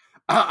range.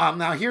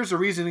 Now, here's the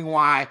reasoning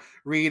why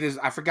Reed is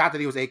 – I forgot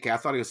that he was 8K. I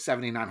thought he was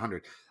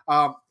 7,900.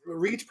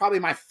 Reed's probably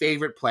my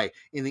favorite play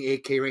in the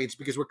 8K range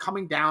because we're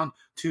coming down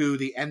to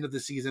the end of the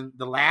season.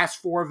 The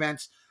last 4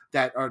 events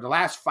the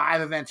last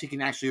 5 events, he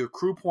can actually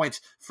accrue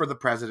points for the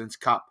President's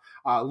Cup.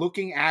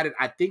 Looking at it,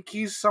 I think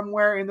he's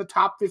somewhere in the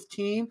top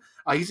 15.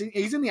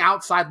 He's in the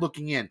outside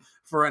looking in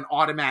for an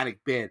automatic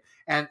bid.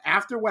 And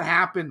after what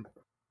happened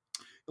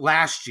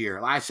last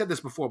year, I said this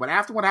before, but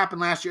after what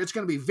happened last year, it's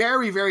going to be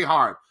very, very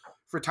hard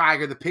for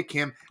Tiger to pick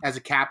him as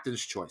a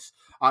captain's choice,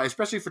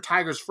 especially for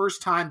Tiger's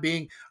first time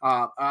being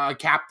a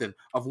captain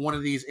of one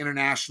of these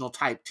international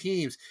type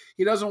teams.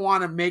 He doesn't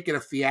want to make it a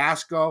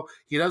fiasco.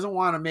 He doesn't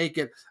want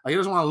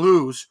to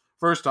lose,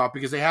 first off,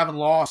 because they haven't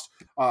lost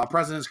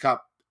President's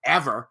Cup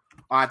ever.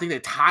 I think they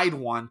tied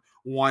one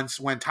once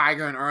when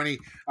Tiger and Ernie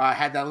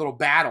had that little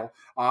battle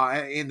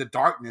in the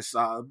darkness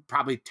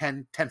probably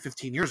 10,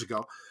 15 years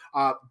ago.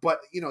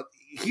 But,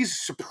 he's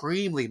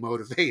supremely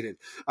motivated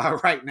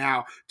right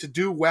now to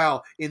do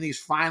well in these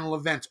final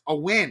events. A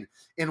win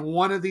in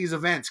one of these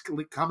events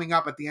coming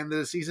up at the end of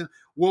the season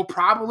will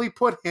probably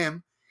put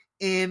him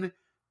in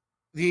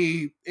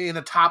the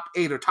top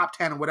 8 or top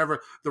 10 or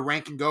whatever the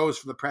ranking goes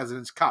for the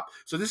President's Cup.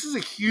 So this is a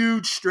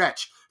huge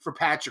stretch for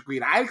Patrick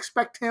Reed. I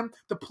expect him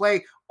to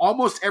play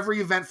almost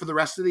every event for the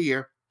rest of the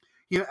year.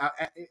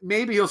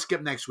 Maybe he'll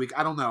skip next week.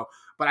 I don't know.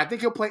 But I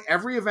think he'll play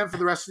every event for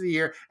the rest of the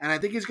year, and I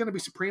think he's going to be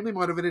supremely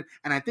motivated,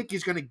 and I think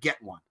he's going to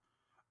get one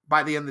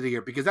by the end of the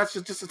year because that's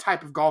just the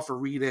type of golfer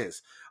Reed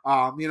is.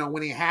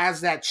 When he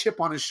has that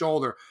chip on his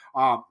shoulder,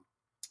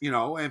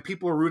 and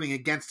people are rooting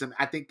against him,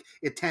 I think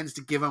it tends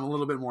to give him a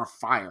little bit more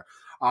fire.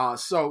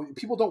 So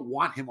people don't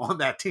want him on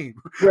that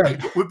team,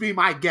 right? Would be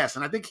my guess.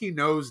 And I think he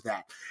knows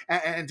that.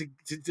 And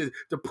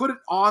to put it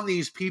on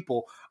these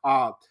people,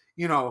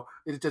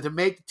 to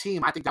make the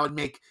team, I think that would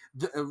make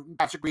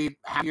Patrick Reed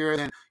happier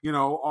than,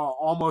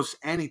 almost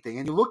anything.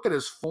 And you look at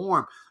his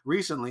form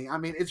recently, I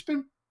mean, it's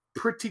been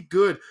pretty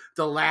good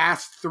the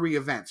last 3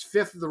 events.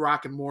 5th at the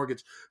Rocket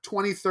Mortgage,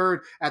 23rd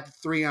at the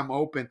 3M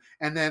Open,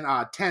 and then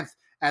 10th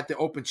at the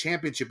Open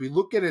Championship. You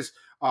look at his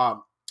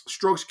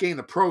strokes gained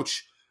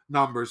approach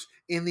numbers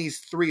in these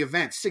 3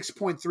 events: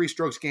 6.3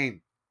 strokes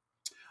gained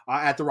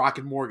at the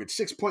Rocket Mortgage,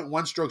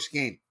 6.1 strokes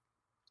gained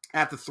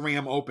at the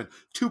 3M Open,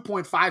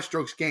 2.5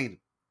 strokes gained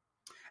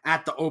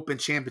at the Open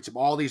Championship.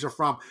 All these are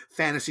from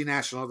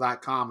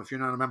fantasynational.com. If you're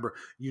not a member,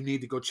 you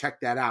need to go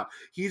check that out.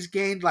 He's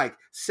gained like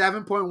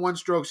 7.1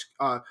 strokes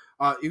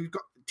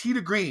Tee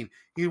to green,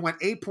 he went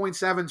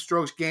 8.7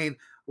 strokes gained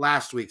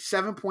last week,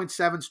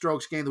 7.7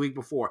 strokes gained the week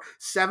before,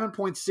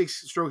 7.6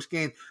 strokes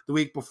gained the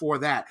week before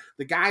that.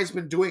 The guy's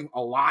been doing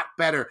a lot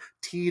better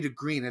tee to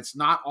green. It's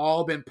not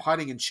all been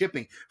putting and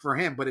chipping for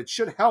him, but it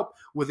should help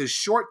with his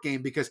short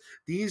game because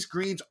these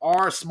greens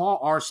are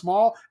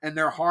small and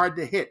they're hard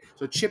to hit.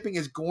 So chipping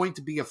is going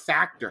to be a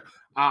factor.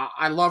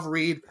 I love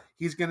Reed.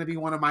 He's going to be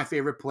one of my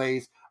favorite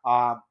plays.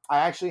 I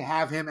actually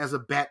have him as a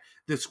bet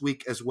this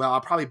week as well.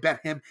 I'll probably bet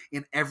him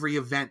in every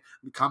event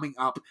coming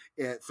up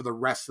for the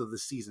rest of the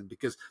season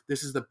because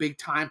this is the big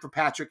time for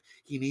Patrick.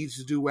 He needs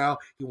to do well.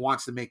 He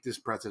wants to make this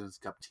President's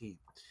Cup team.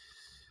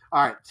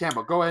 All right,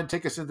 Tambo, go ahead and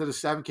take us into the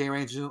 7K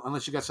range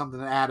unless you got something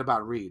to add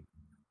about Reed.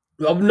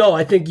 No,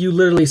 I think you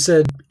literally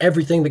said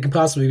everything that can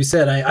possibly be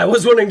said. I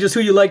was wondering just who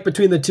you like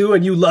between the two,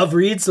 and you love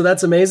Reed, so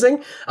that's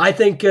amazing. I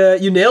think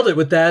you nailed it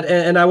with that,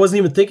 and I wasn't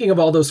even thinking of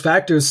all those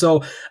factors.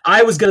 So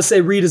I was going to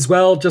say Reed as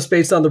well, just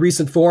based on the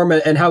recent form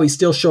and how he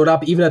still showed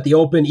up, even at the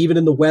Open, even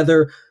in the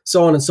weather,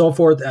 so on and so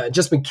forth.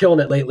 Just been killing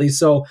it lately.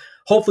 So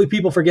hopefully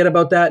people forget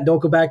about that and don't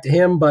go back to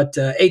him. But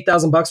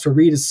 $8,000 for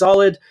Reed is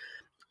solid.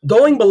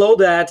 Going below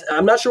that,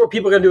 I'm not sure what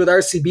people are going to do with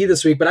RCB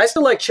this week, but I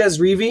still like Ches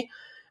Reavie.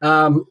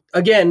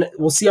 Again,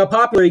 we'll see how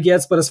popular he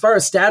gets, but as far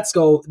as stats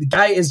go, the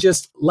guy is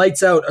just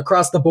lights out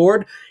across the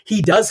board.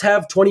 He does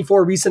have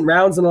 24 recent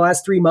rounds in the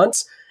last 3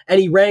 months, and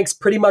he ranks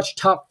pretty much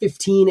top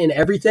 15 in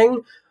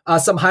everything.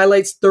 Some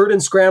highlights: 3rd in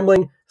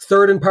scrambling,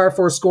 3rd in par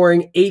 4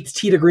 scoring, 8th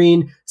tee to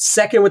green,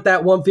 2nd with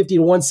that 150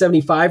 to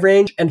 175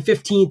 range, and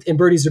 15th in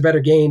birdies or better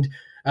gained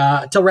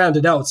to round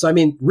it out. So, I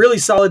mean, really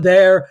solid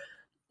there.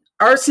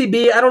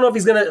 RCB, I don't know if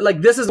he's going to,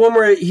 this is one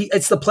where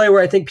it's the play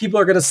where I think people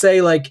are going to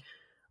say,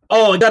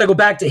 oh, I got to go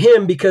back to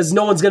him because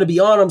no one's going to be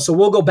on him, so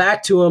we'll go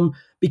back to him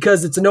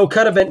because it's a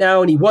no-cut event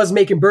now, and he was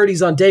making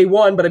birdies on day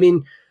one. But, I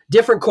mean,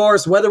 different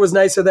course, weather was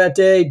nicer that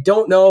day,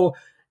 don't know,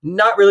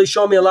 not really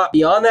showing me a lot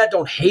beyond that.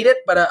 Don't hate it,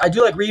 but I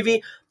do like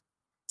Reavie,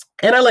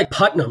 and I like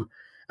Putnam.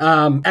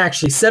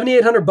 Actually,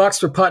 $7,800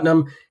 for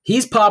Putnam.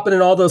 He's popping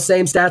in all those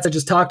same stats I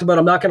just talked about.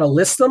 I'm not going to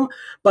list them,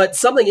 but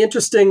something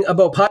interesting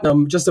about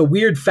Putnam, just a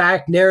weird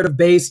fact,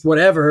 narrative-based,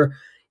 whatever.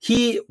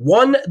 He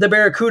won the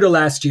Barracuda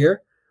last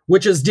year,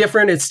 which is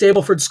different. It's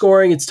Stableford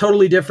scoring. It's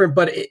totally different.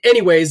 But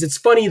anyways, it's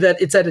funny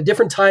that it's at a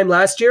different time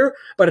last year,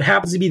 but it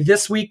happens to be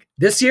this week,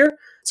 this year.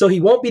 So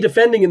he won't be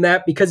defending in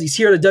that because he's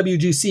here at a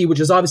WGC, which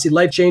is obviously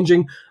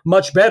life-changing,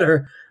 much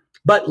better.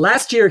 But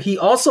last year, he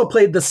also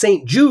played the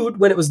St. Jude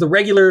when it was the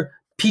regular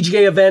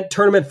PGA event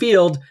tournament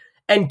field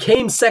and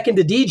came second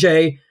to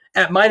DJ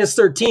at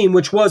 -13,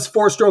 which was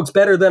 4 strokes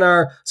better than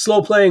our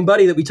slow-playing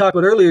buddy that we talked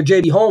about earlier,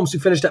 JB Holmes, who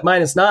finished at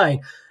 -9.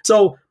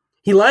 So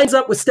he lines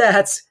up with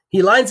stats.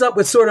 He lines up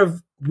with sort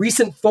of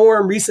recent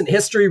form, recent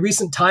history,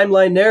 recent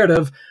timeline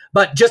narrative,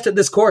 but just at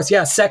this course,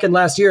 second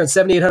last year at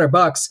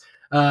 $7,800.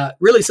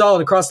 Really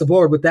solid across the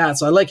board with that.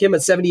 So I like him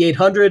at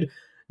 7,800.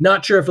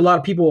 Not sure if a lot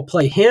of people will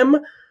play him.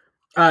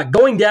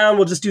 Going down,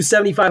 we'll just do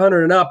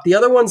 7,500 and up. The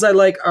other ones I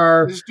like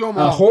are... Just do them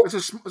all. It's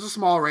a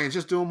small range.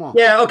 Just do them all.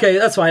 Yeah, okay,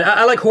 that's fine.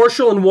 I like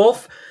Horschel and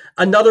Wolf.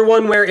 Another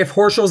one where if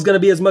Horschel is going to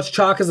be as much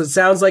chalk as it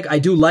sounds like, I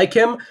do like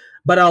him,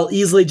 but I'll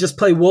easily just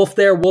play Wolf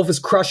there. Wolf is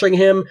crushing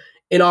him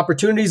in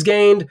opportunities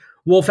gained.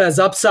 Wolf has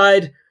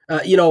upside.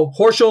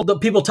 Horschel, the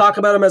people talk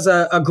about him as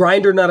a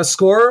grinder, not a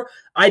scorer.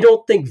 I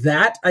don't think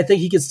that. I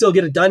think he can still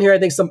get it done here. I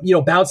think some,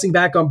 bouncing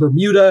back on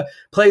Bermuda,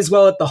 plays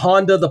well at the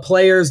Honda, the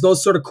Players,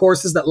 those sort of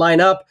courses that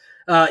line up.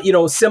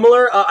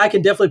 Similar. I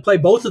can definitely play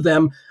both of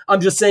them. I'm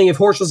just saying if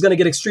Horschel's going to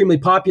get extremely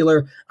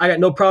popular, I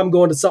got no problem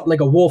going to something like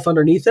a Wolf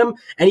underneath him.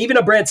 And even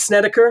a Brandt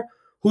Snedeker,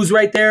 who's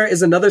right there,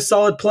 is another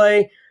solid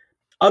play.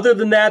 Other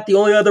than that, the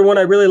only other one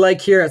I really like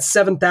here at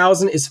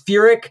 7,000 is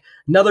Furyk.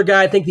 Another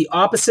guy, I think the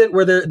opposite,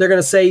 where they're going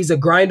to say he's a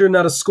grinder,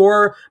 not a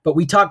scorer. But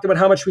we talked about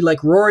how much we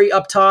like Rory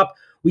up top.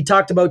 We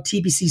talked about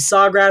TPC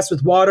Sawgrass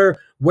with water.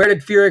 Where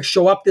did Furyk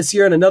show up this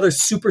year in another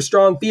super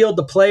strong field?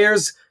 The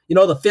Players,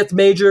 the fifth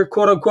major,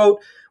 quote unquote,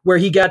 where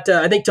he got,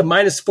 I think, to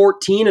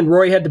 -14 and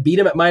Rory had to beat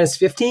him at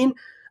 -15.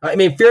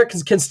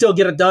 Furyk can still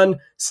get it done,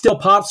 still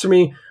pops for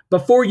me.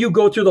 Before you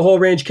go through the whole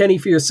range, Kenny,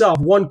 for yourself,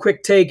 one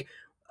quick take.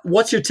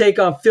 What's your take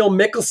on Phil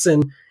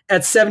Mickelson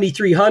at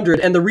 7,300?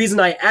 And the reason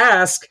I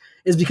ask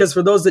is because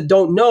for those that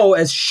don't know,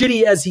 as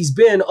shitty as he's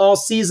been all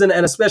season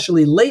and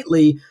especially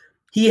lately,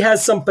 he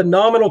has some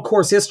phenomenal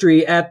course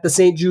history at the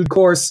St. Jude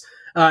course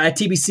at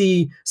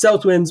TPC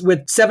Southwinds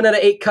with 7 out of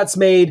 8 cuts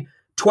made,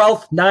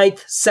 12th,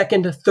 9th,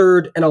 2nd,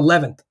 3rd, and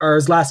 11th are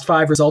his last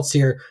 5 results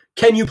here.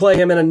 Can you play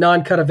him in a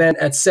non-cut event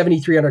at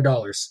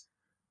 $7,300?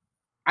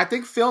 I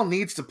think Phil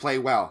needs to play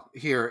well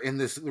here in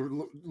this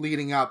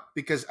leading up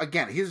because,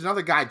 again, he's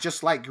another guy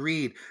just like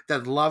Reed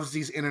that loves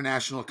these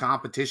international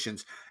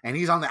competitions, and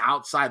he's on the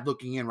outside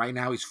looking in. Right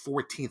now, he's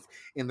 14th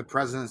in the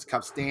President's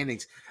Cup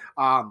standings.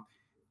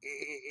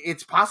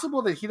 It's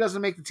possible that he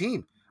doesn't make the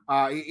team.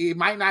 He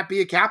might not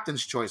be a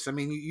captain's choice. I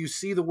mean, you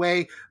see the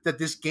way that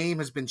this game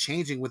has been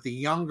changing with the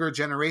younger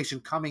generation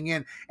coming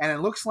in, and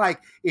it looks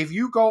like if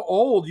you go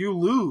old, you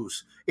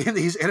lose in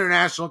these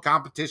international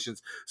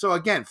competitions. So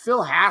again,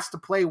 Phil has to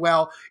play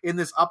well in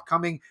this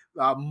upcoming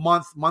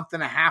month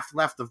and a half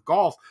left of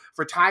golf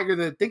for Tiger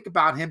to think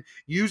about him,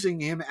 using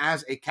him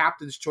as a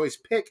captain's choice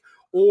pick,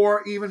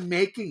 or even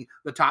making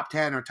the top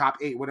 10 or top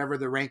 8, whatever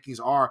the rankings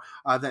are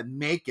that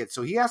make it.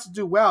 So he has to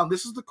do well, and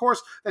this is the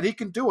course that he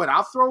can do it.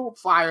 I'll throw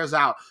flyers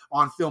out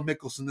on Phil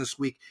Mickelson this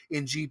week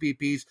in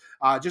GPPs,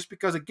 just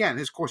because, again,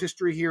 his course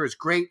history here is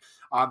great.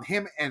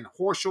 Him and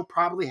Horschel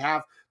probably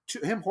have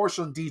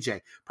Horschel and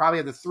DJ probably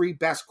have the 3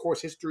 best course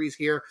histories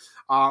here.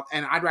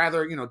 And I'd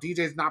rather,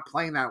 DJ's not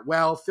playing that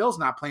well. Phil's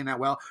not playing that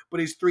well, but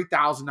he's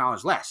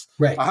 $3,000 less.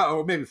 Right.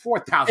 Or maybe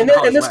 $4,000 and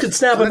this less. could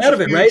snap him out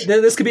of it, right?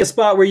 This could be a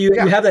spot where you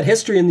have that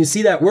history and you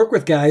see that work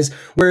with guys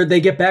where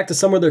they get back to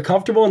somewhere they're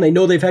comfortable and they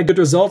know they've had good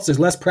results. There's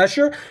less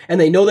pressure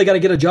and they know they got to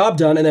get a job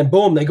done, and then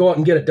boom, they go out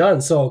and get it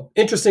done. So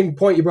interesting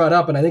point you brought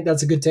up, and I think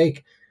that's a good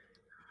take.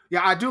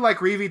 Yeah, I do like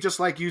Reavie,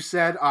 just like you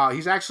said.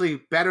 He's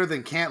actually better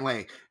than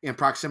Cantlay in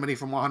proximity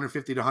from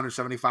 150 to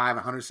 175,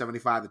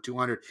 175 to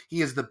 200.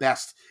 He is the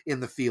best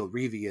in the field,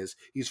 Reavie is.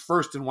 He's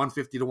first in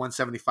 150 to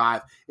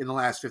 175 in the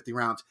last 50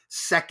 rounds,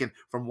 second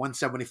from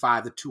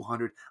 175 to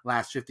 200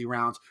 last 50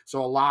 rounds.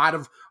 So a lot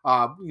of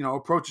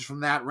approaches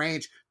from that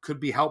range could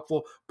be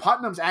helpful.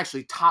 Putnam's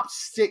actually top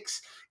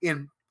 6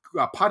 in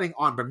putting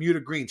on Bermuda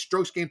greens,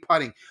 strokes gained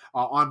putting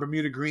on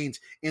Bermuda greens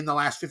in the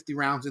last 50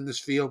 rounds in this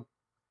field.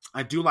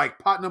 I do like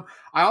Putnam.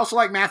 I also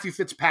like Matthew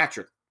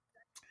Fitzpatrick,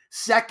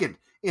 second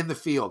in the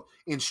field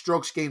in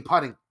strokes gained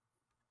putting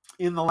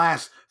in the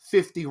last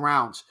 50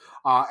 rounds.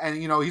 And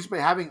he's been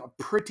having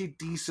a pretty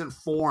decent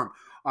form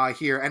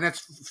here, and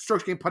that's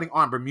strokes gained putting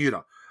on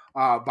Bermuda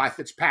by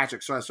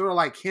Fitzpatrick. So I sort of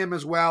like him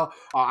as well.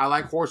 I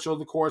like Horschel,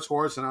 the course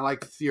horse, and I like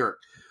Furyk.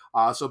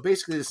 So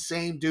basically the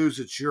same dudes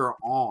that you're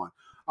on.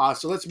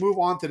 So let's move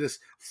on to this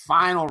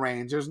final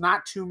range. There's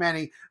not too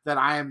many that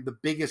I am the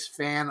biggest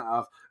fan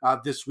of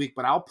this week,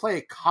 but I'll play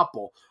a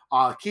couple.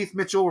 Keith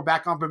Mitchell, we're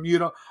back on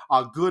Bermuda,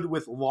 good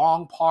with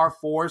long par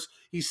 4s.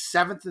 He's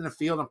 7th in the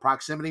field in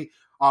proximity,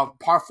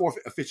 par 4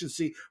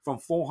 efficiency from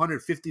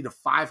 450 to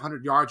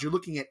 500 yards. You're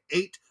looking at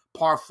 8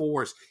 par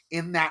 4s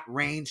in that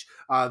range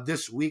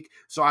this week.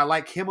 So I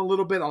like him a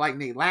little bit. I like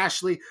Nate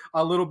Lashley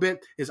a little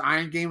bit. His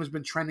iron game has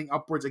been trending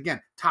upwards.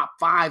 Again, top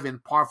 5 in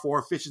par 4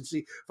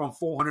 efficiency from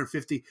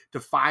 450 to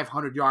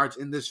 500 yards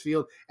in this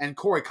field. And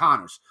Corey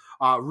Connors,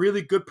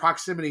 really good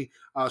proximity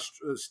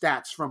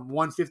stats from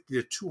 150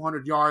 to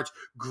 200 yards.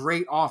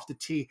 Great off the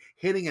tee,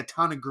 hitting a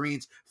ton of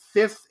greens.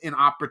 5th in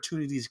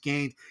opportunities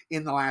gained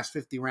in the last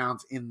 50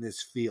 rounds in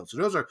this field. So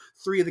those are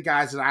 3 of the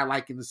guys that I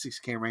like in the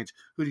 6K range.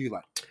 Who do you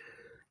like?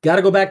 Got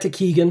to go back to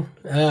Keegan.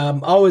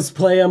 Always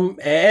play him.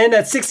 And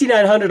at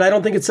 6,900, I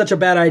don't think it's such a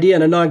bad idea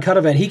in a non-cut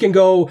event. He can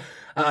go,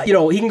 he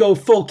can go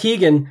full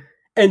Keegan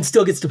and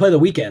still gets to play the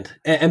weekend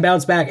and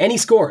bounce back. And he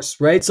scores,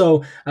 right?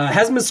 So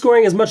hasn't been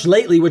scoring as much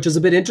lately, which is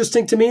a bit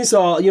interesting to me.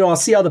 So, I'll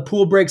see how the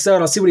pool breaks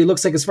out. I'll see what he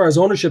looks like as far as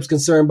ownership's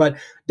concerned. But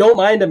don't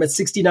mind him at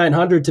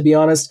 6,900, to be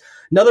honest.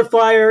 Another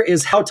flyer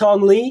is Hao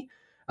Tong Lee.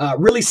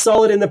 Really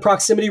solid in the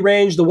proximity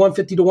range, the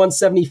 150 to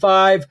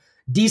 175.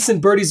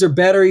 Decent birdies or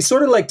better. He's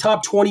sort of like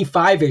top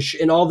 25-ish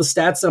in all the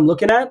stats that I'm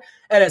looking at.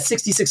 And at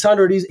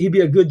 6,600, he'd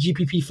be a good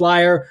GPP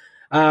flyer.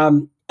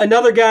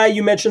 Another guy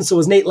you mentioned, so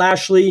was Nate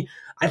Lashley.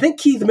 I think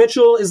Keith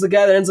Mitchell is the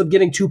guy that ends up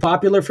getting too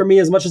popular for me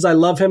as much as I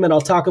love him, and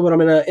I'll talk about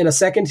him in a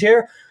second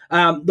here.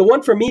 The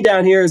one for me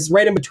down here is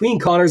right in between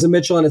Connors and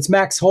Mitchell, and it's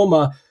Max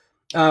Homa.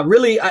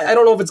 Really, I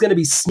don't know if it's going to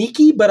be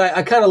sneaky, but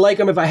I kind of like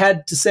him. If I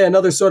had to say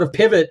another sort of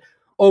pivot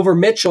over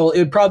Mitchell, it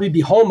would probably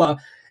be Homa.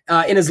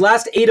 In his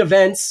last 8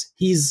 events,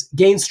 he's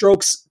gained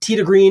strokes tee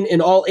to green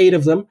in all 8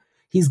 of them.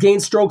 He's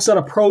gained strokes on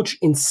approach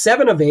in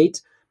 7 of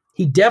 8.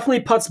 He definitely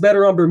putts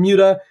better on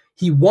Bermuda.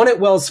 He won at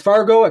Wells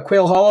Fargo at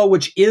Quail Hollow,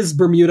 which is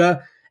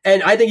Bermuda.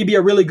 And I think he'd be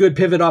a really good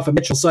pivot off of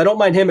Mitchell. So I don't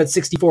mind him at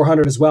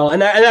 6,400 as well.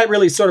 And that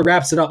really sort of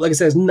wraps it up. Like I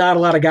said, there's not a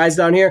lot of guys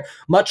down here.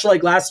 Much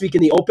like last week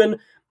in the Open,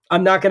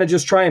 I'm not going to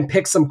just try and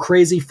pick some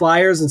crazy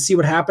flyers and see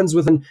what happens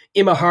with an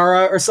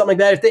Imahara or something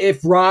like that.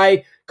 If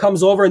Rye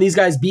comes over and these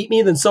guys beat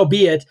me, then so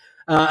be it.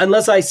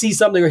 Unless I see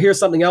something or hear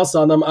something else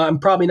on them, I'm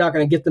probably not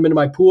going to get them into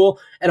my pool,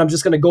 and I'm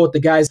just going to go with the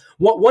guys.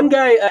 One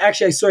guy,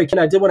 actually, sorry, Ken,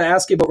 I did want to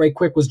ask you about right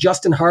quick, was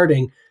Justin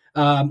Harding.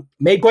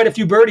 Made quite a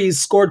few birdies,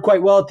 scored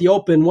quite well at the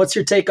Open. What's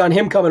your take on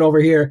him coming over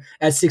here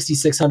at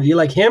 6,600? You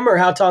like him or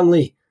Hao Tong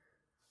Lee?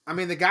 I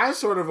mean, the guy's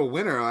sort of a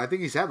winner. I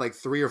think he's had like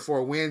 3 or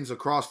 4 wins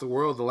across the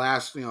world the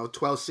last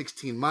 12,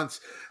 16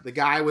 months. The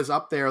guy was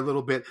up there a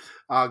little bit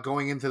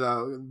going into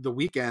the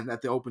weekend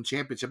at the Open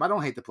Championship. I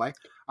don't hate the play.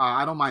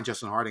 I don't mind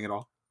Justin Harding at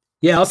all.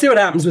 Yeah, I'll see what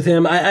happens with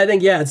him. I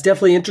think, it's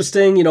definitely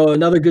interesting.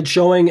 Another good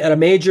showing at a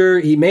major.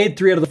 He made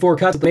 3 out of the 4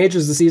 cuts at the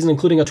majors this season,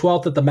 including a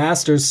 12th at the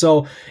Masters.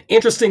 So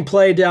interesting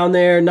play down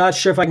there. Not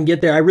sure if I can get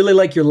there. I really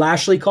like your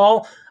Lashley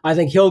call. I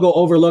think he'll go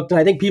overlooked. And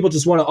I think people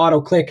just want to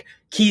auto-click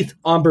Keith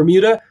on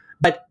Bermuda.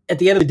 But at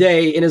the end of the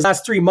day, in his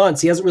last 3 months,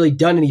 he hasn't really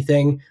done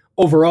anything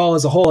overall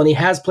as a whole, and he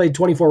has played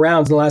 24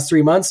 rounds in the last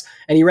 3 months,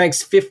 and he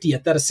ranks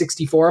 50th out of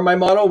 64 in my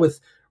model with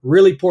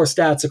really poor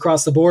stats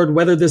across the board.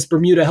 Whether this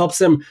Bermuda helps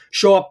him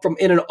show up from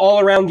in an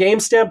all-around game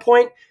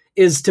standpoint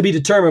is to be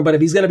determined, but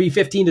if he's going to be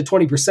 15 to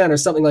 20% or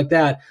something like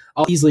that,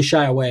 I'll easily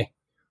shy away.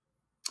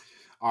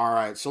 All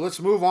right, so let's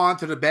move on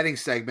to the betting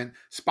segment,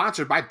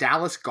 sponsored by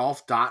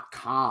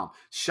DallasGolf.com.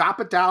 Shop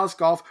at Dallas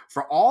Golf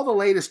for all the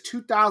latest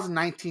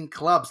 2019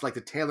 clubs like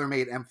the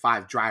TaylorMade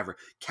M5 driver,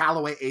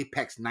 Callaway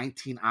Apex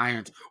 19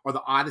 irons, or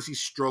the Odyssey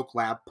Stroke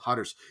Lab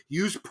putters.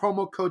 Use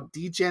promo code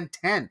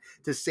DGEN10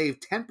 to save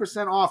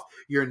 10% off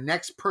your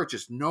next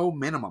purchase, no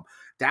minimum.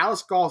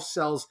 Dallas Golf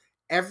sells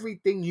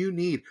everything you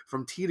need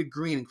from tee to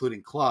green,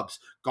 including clubs,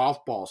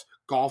 golf balls,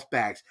 golf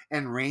bags,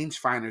 and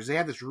rangefinders. They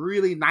have this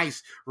really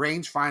nice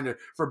rangefinder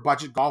for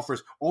budget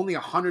golfers, only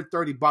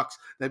 $130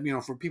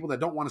 that, for people that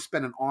don't want to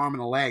spend an arm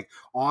and a leg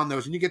on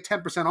those. And you get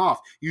 10%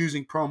 off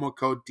using promo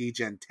code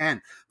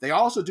DGEN10. They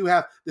also do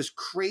have this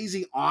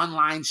crazy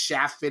online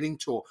shaft fitting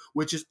tool,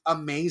 which is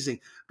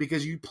amazing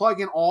because you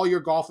plug in all your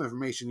golf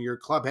information, your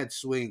club head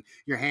swing,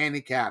 your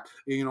handicap,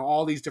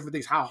 all these different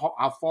things,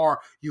 how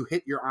far you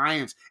hit your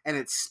irons, and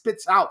it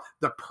spits out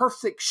the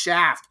perfect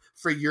shaft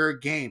for your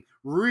game.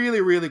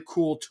 Really, really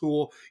cool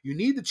tool. You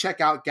need to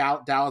check out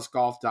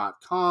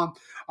DallasGolf.com.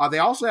 They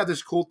also have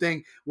this cool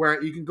thing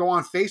where you can go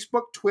on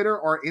Facebook, Twitter,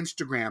 or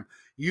Instagram.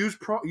 Use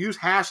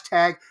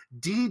hashtag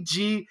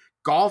DG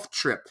Golf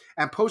Trip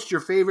and post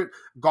your favorite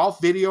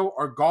golf video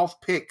or golf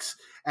pics,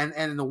 and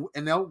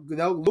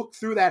they'll look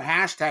through that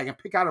hashtag and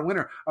pick out a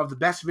winner of the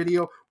best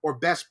video or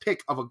best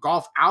pick of a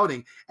golf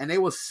outing, and they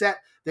will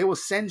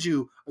send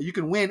you. You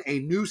can win a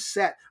new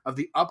set of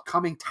the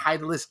upcoming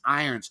Titleist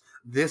irons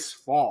this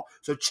fall.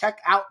 So check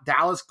out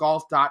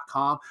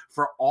DallasGolf.com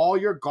for all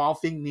your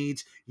golfing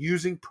needs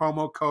using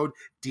promo code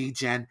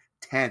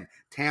DGEN10.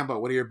 Tambo,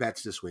 what are your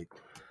bets this week?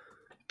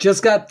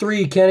 Just got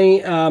 3,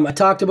 Kenny. I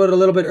talked about it a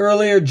little bit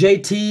earlier.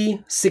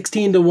 JT,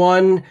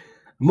 16-1.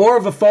 More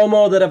of a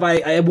FOMO that if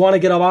I want to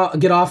get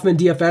off him in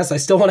DFS, I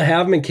still want to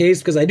have him in case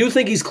because I do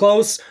think he's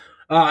close.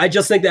 I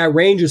just think that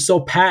range is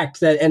so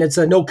packed and it's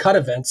a no-cut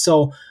event.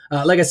 So,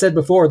 like I said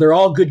before, they're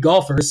all good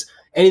golfers.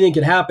 Anything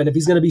can happen. If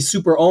he's going to be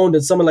super owned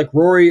and someone like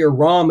Rory or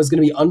Rahm is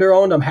going to be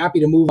under-owned, I'm happy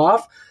to move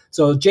off.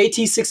 So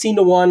JT,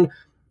 16-1.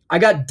 I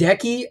got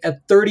Decky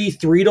at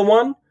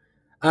 33-1.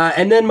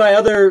 And then my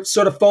other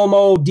sort of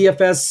FOMO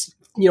DFS,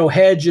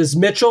 hedge is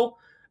Mitchell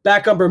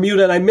back on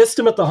Bermuda. And I missed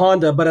him at the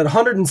Honda, but at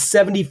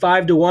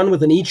 175-1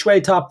 with an each way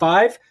top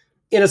 5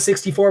 in a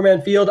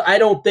 64-man field. I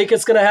don't think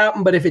it's going to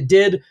happen, but if it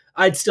did,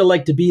 I'd still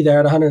like to be there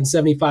at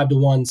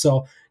 175-1.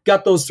 So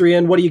got those 3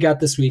 in. What do you got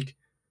this week?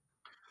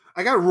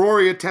 I got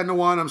Rory at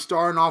 10-1. I'm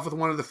starting off with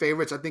one of the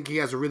favorites. I think he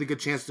has a really good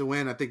chance to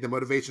win. I think the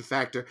motivation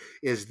factor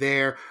is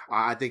there.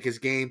 I think his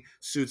game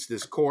suits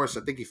this course.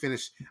 I think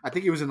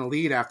he was in the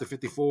lead after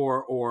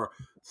 54 or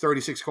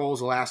 36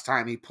 holes the last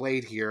time he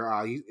played here.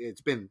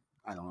 It's been,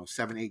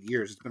 7-8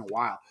 years. It's been a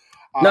while.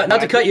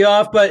 Not to cut you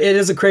off, but it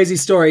is a crazy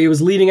story. He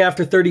was leading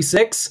after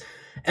 36,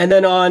 and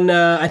then on,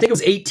 I think it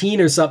was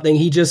 18 or something,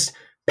 he just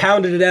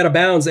pounded it out of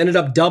bounds, ended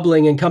up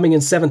doubling and coming in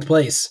 7th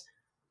place.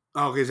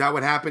 Oh, is that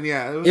what happened?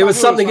 Yeah. It was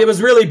something. It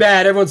was really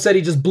bad. Everyone said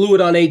he just blew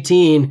it on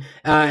 18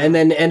 and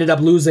then ended up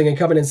losing and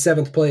coming in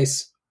 7th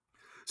place.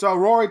 So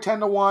Rory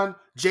 10-1,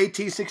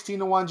 JT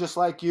 16-1, just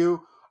like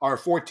you, or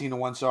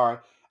 14-1, sorry.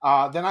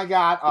 Then I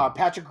got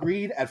Patrick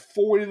Reed at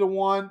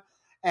 40-1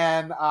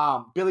 and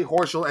Billy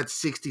Horschel at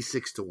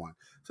 66-1.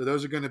 So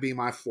those are going to be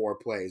my 4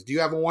 plays. Do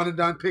you have a one and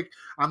done pick?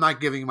 I'm not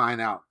giving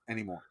mine out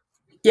anymore.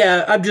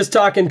 Yeah, I'm just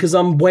talking because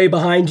I'm way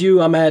behind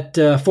you. I'm at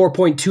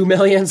 4.2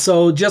 million.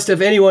 So just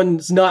if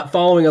anyone's not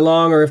following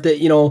along, or if they,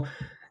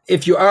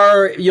 if you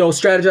are,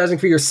 strategizing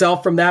for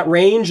yourself from that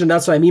range, and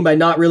that's what I mean by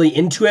not really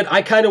into it.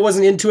 I kind of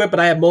wasn't into it, but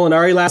I had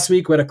Molinari last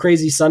week who had a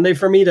crazy Sunday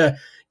for me to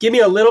give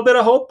me a little bit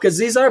of hope because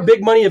these are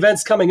big money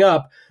events coming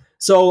up.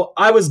 So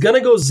I was going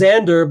to go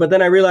Xander, but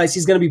then I realized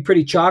he's going to be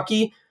pretty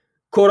chalky,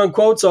 quote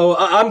unquote. So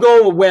I'm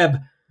going with Webb.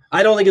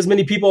 I don't think as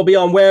many people will be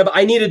on Webb.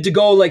 I needed to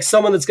go like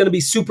someone that's going to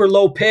be super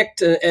low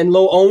picked and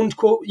low owned,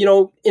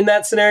 in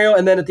that scenario.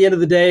 And then at the end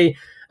of the day,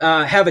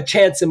 have a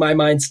chance in my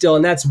mind still.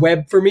 And that's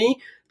Webb for me.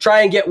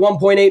 Try and get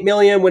 1.8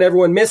 million when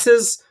everyone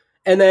misses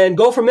and then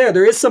go from there.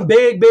 There is some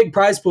big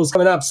prize pools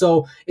coming up.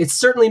 So it's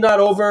certainly not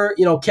over.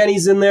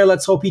 Kenny's in there.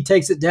 Let's hope he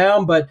takes it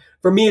down. But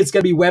for me, it's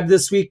going to be Webb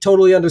this week.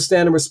 Totally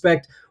understand and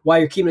respect why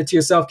you're keeping it to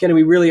yourself, Kenny.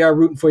 We really are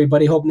rooting for you,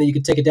 buddy. Hoping that you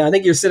can take it down. I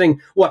think you're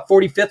sitting,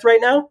 45th right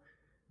now?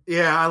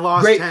 Yeah, I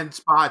lost 10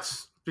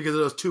 spots because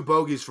of those 2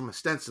 bogeys from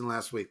Stenson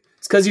last week.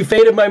 It's because you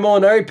faded my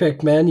Molinari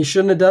pick, man. You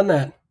shouldn't have done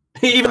that.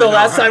 Even though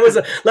last time it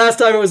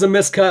was a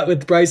miscut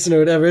with Bryson or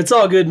whatever. It's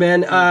all good,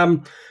 man.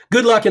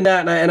 Good luck in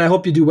that, and I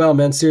hope you do well,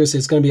 man. Seriously,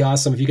 it's going to be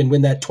awesome if you can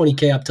win that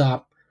 20K up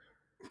top.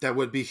 That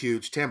would be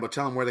huge. Tambo,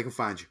 tell them where they can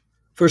find you.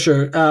 For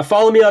sure.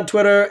 Follow me on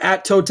Twitter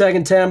at ToeTag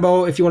and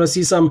Tambo if you want to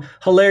see some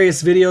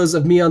hilarious videos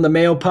of me on the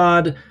Mayo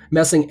Pod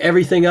messing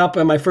everything up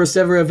at my first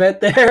ever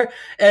event there.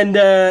 And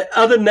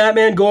other than that,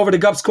 man, go over to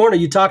Gup's Corner.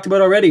 You talked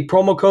about already.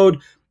 Promo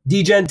code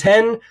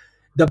DGEN10.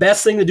 The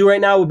best thing to do right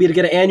now would be to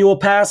get an annual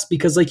pass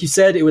because, like you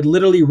said, it would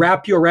literally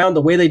wrap you around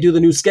the way they do the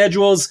new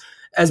schedules.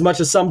 As much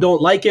as some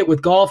don't like it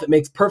with golf, it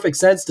makes perfect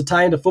sense to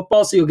tie into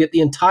football. So you'll get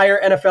the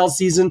entire NFL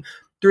season,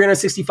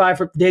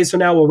 365 days from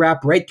now. We'll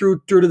wrap right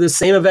through to this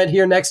same event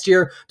here next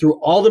year, through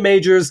all the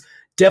majors.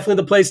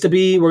 Definitely the place to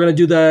be. We're going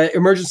to do the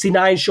Emergency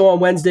 9 show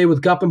on Wednesday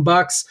with Gup and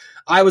Bucks.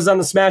 I was on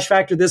the Smash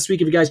Factor this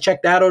week, if you guys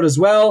check that out as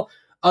well.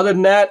 Other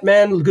than that,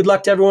 man, good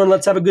luck to everyone.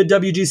 Let's have a good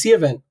WGC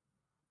event.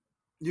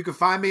 You can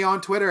find me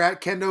on Twitter at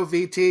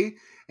KendoVT,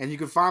 and you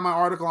can find my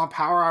article on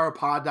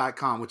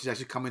PowerHourPod.com, which is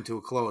actually coming to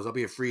a close. I'll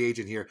be a free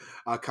agent here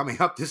coming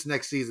up this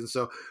next season.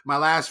 So my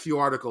last few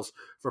articles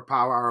for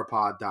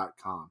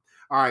PowerHourPod.com.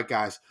 All right,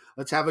 guys,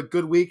 let's have a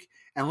good week,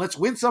 and let's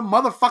win some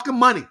motherfucking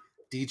money,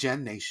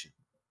 DGen Nation.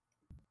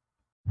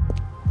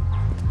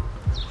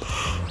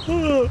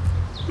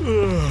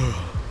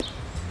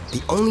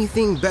 The only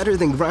thing better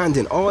than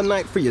grinding all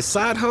night for your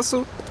side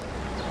hustle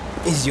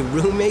is your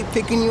roommate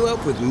picking you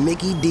up with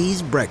Mickey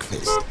D's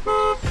breakfast.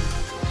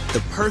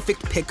 The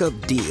perfect pickup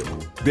deal.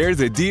 There's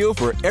a deal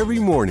for every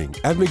morning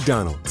at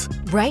McDonald's.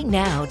 Right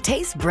now,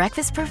 taste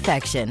breakfast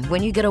perfection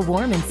when you get a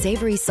warm and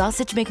savory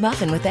sausage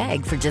McMuffin with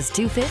egg for just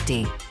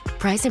 $2.50.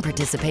 Price and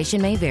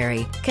participation may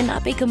vary.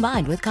 Cannot be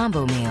combined with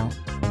combo meal.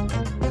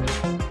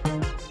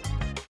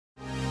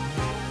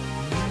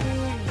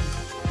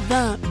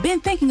 Been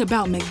thinking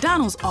about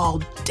McDonald's all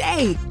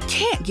day.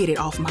 Can't get it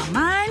off my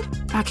mind.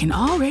 I can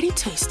already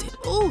taste it.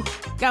 Ooh,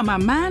 got my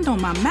mind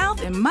on my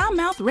mouth and my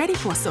mouth ready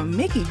for some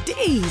Mickey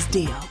D's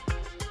deal.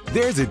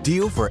 There's a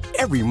deal for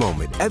every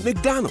moment at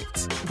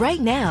McDonald's. Right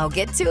now,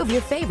 get 2 of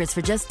your favorites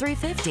for just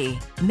 $3.50.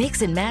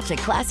 Mix and match a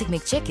classic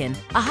McChicken,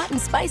 a hot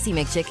and spicy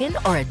McChicken,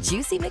 or a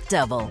juicy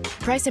McDouble.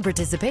 Price and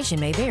participation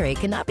may vary.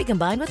 Cannot be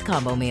combined with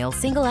combo meal.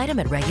 Single item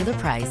at regular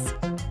price.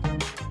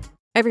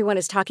 Everyone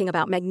is talking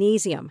about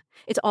magnesium.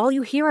 It's all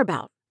you hear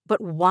about. But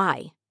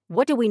why?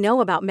 What do we know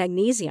about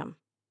magnesium?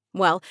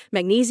 Well,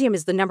 magnesium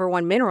is the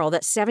 #1 mineral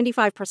that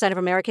 75% of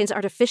Americans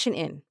are deficient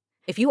in.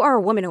 If you are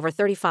a woman over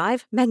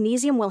 35,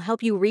 magnesium will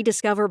help you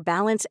rediscover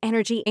balance,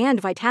 energy, and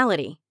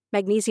vitality.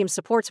 Magnesium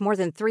supports more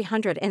than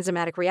 300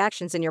 enzymatic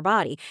reactions in your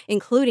body,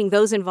 including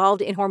those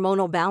involved in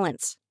hormonal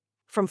balance.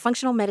 From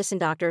functional medicine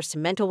doctors to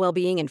mental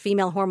well-being and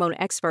female hormone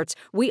experts,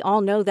 we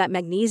all know that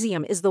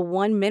magnesium is the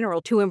one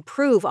mineral to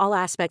improve all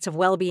aspects of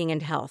well-being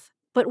and health.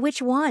 But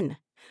which one?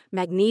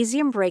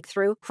 Magnesium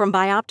Breakthrough from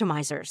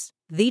Bioptimizers,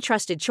 the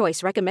trusted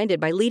choice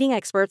recommended by leading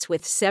experts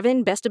with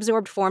 7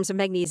 best-absorbed forms of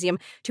magnesium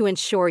to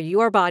ensure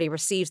your body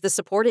receives the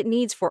support it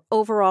needs for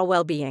overall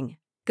well-being.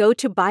 Go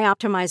to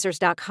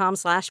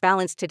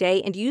bioptimizers.com/balance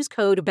today and use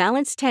code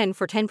BALANCE10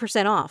 for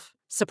 10% off.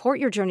 Support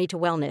your journey to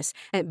wellness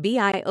at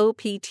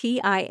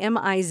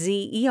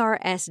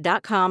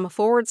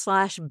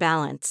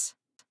bioptimizers.com/balance.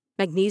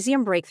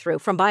 Magnesium Breakthrough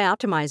from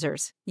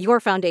Bioptimizers, your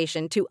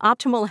foundation to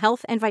optimal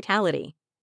health and vitality.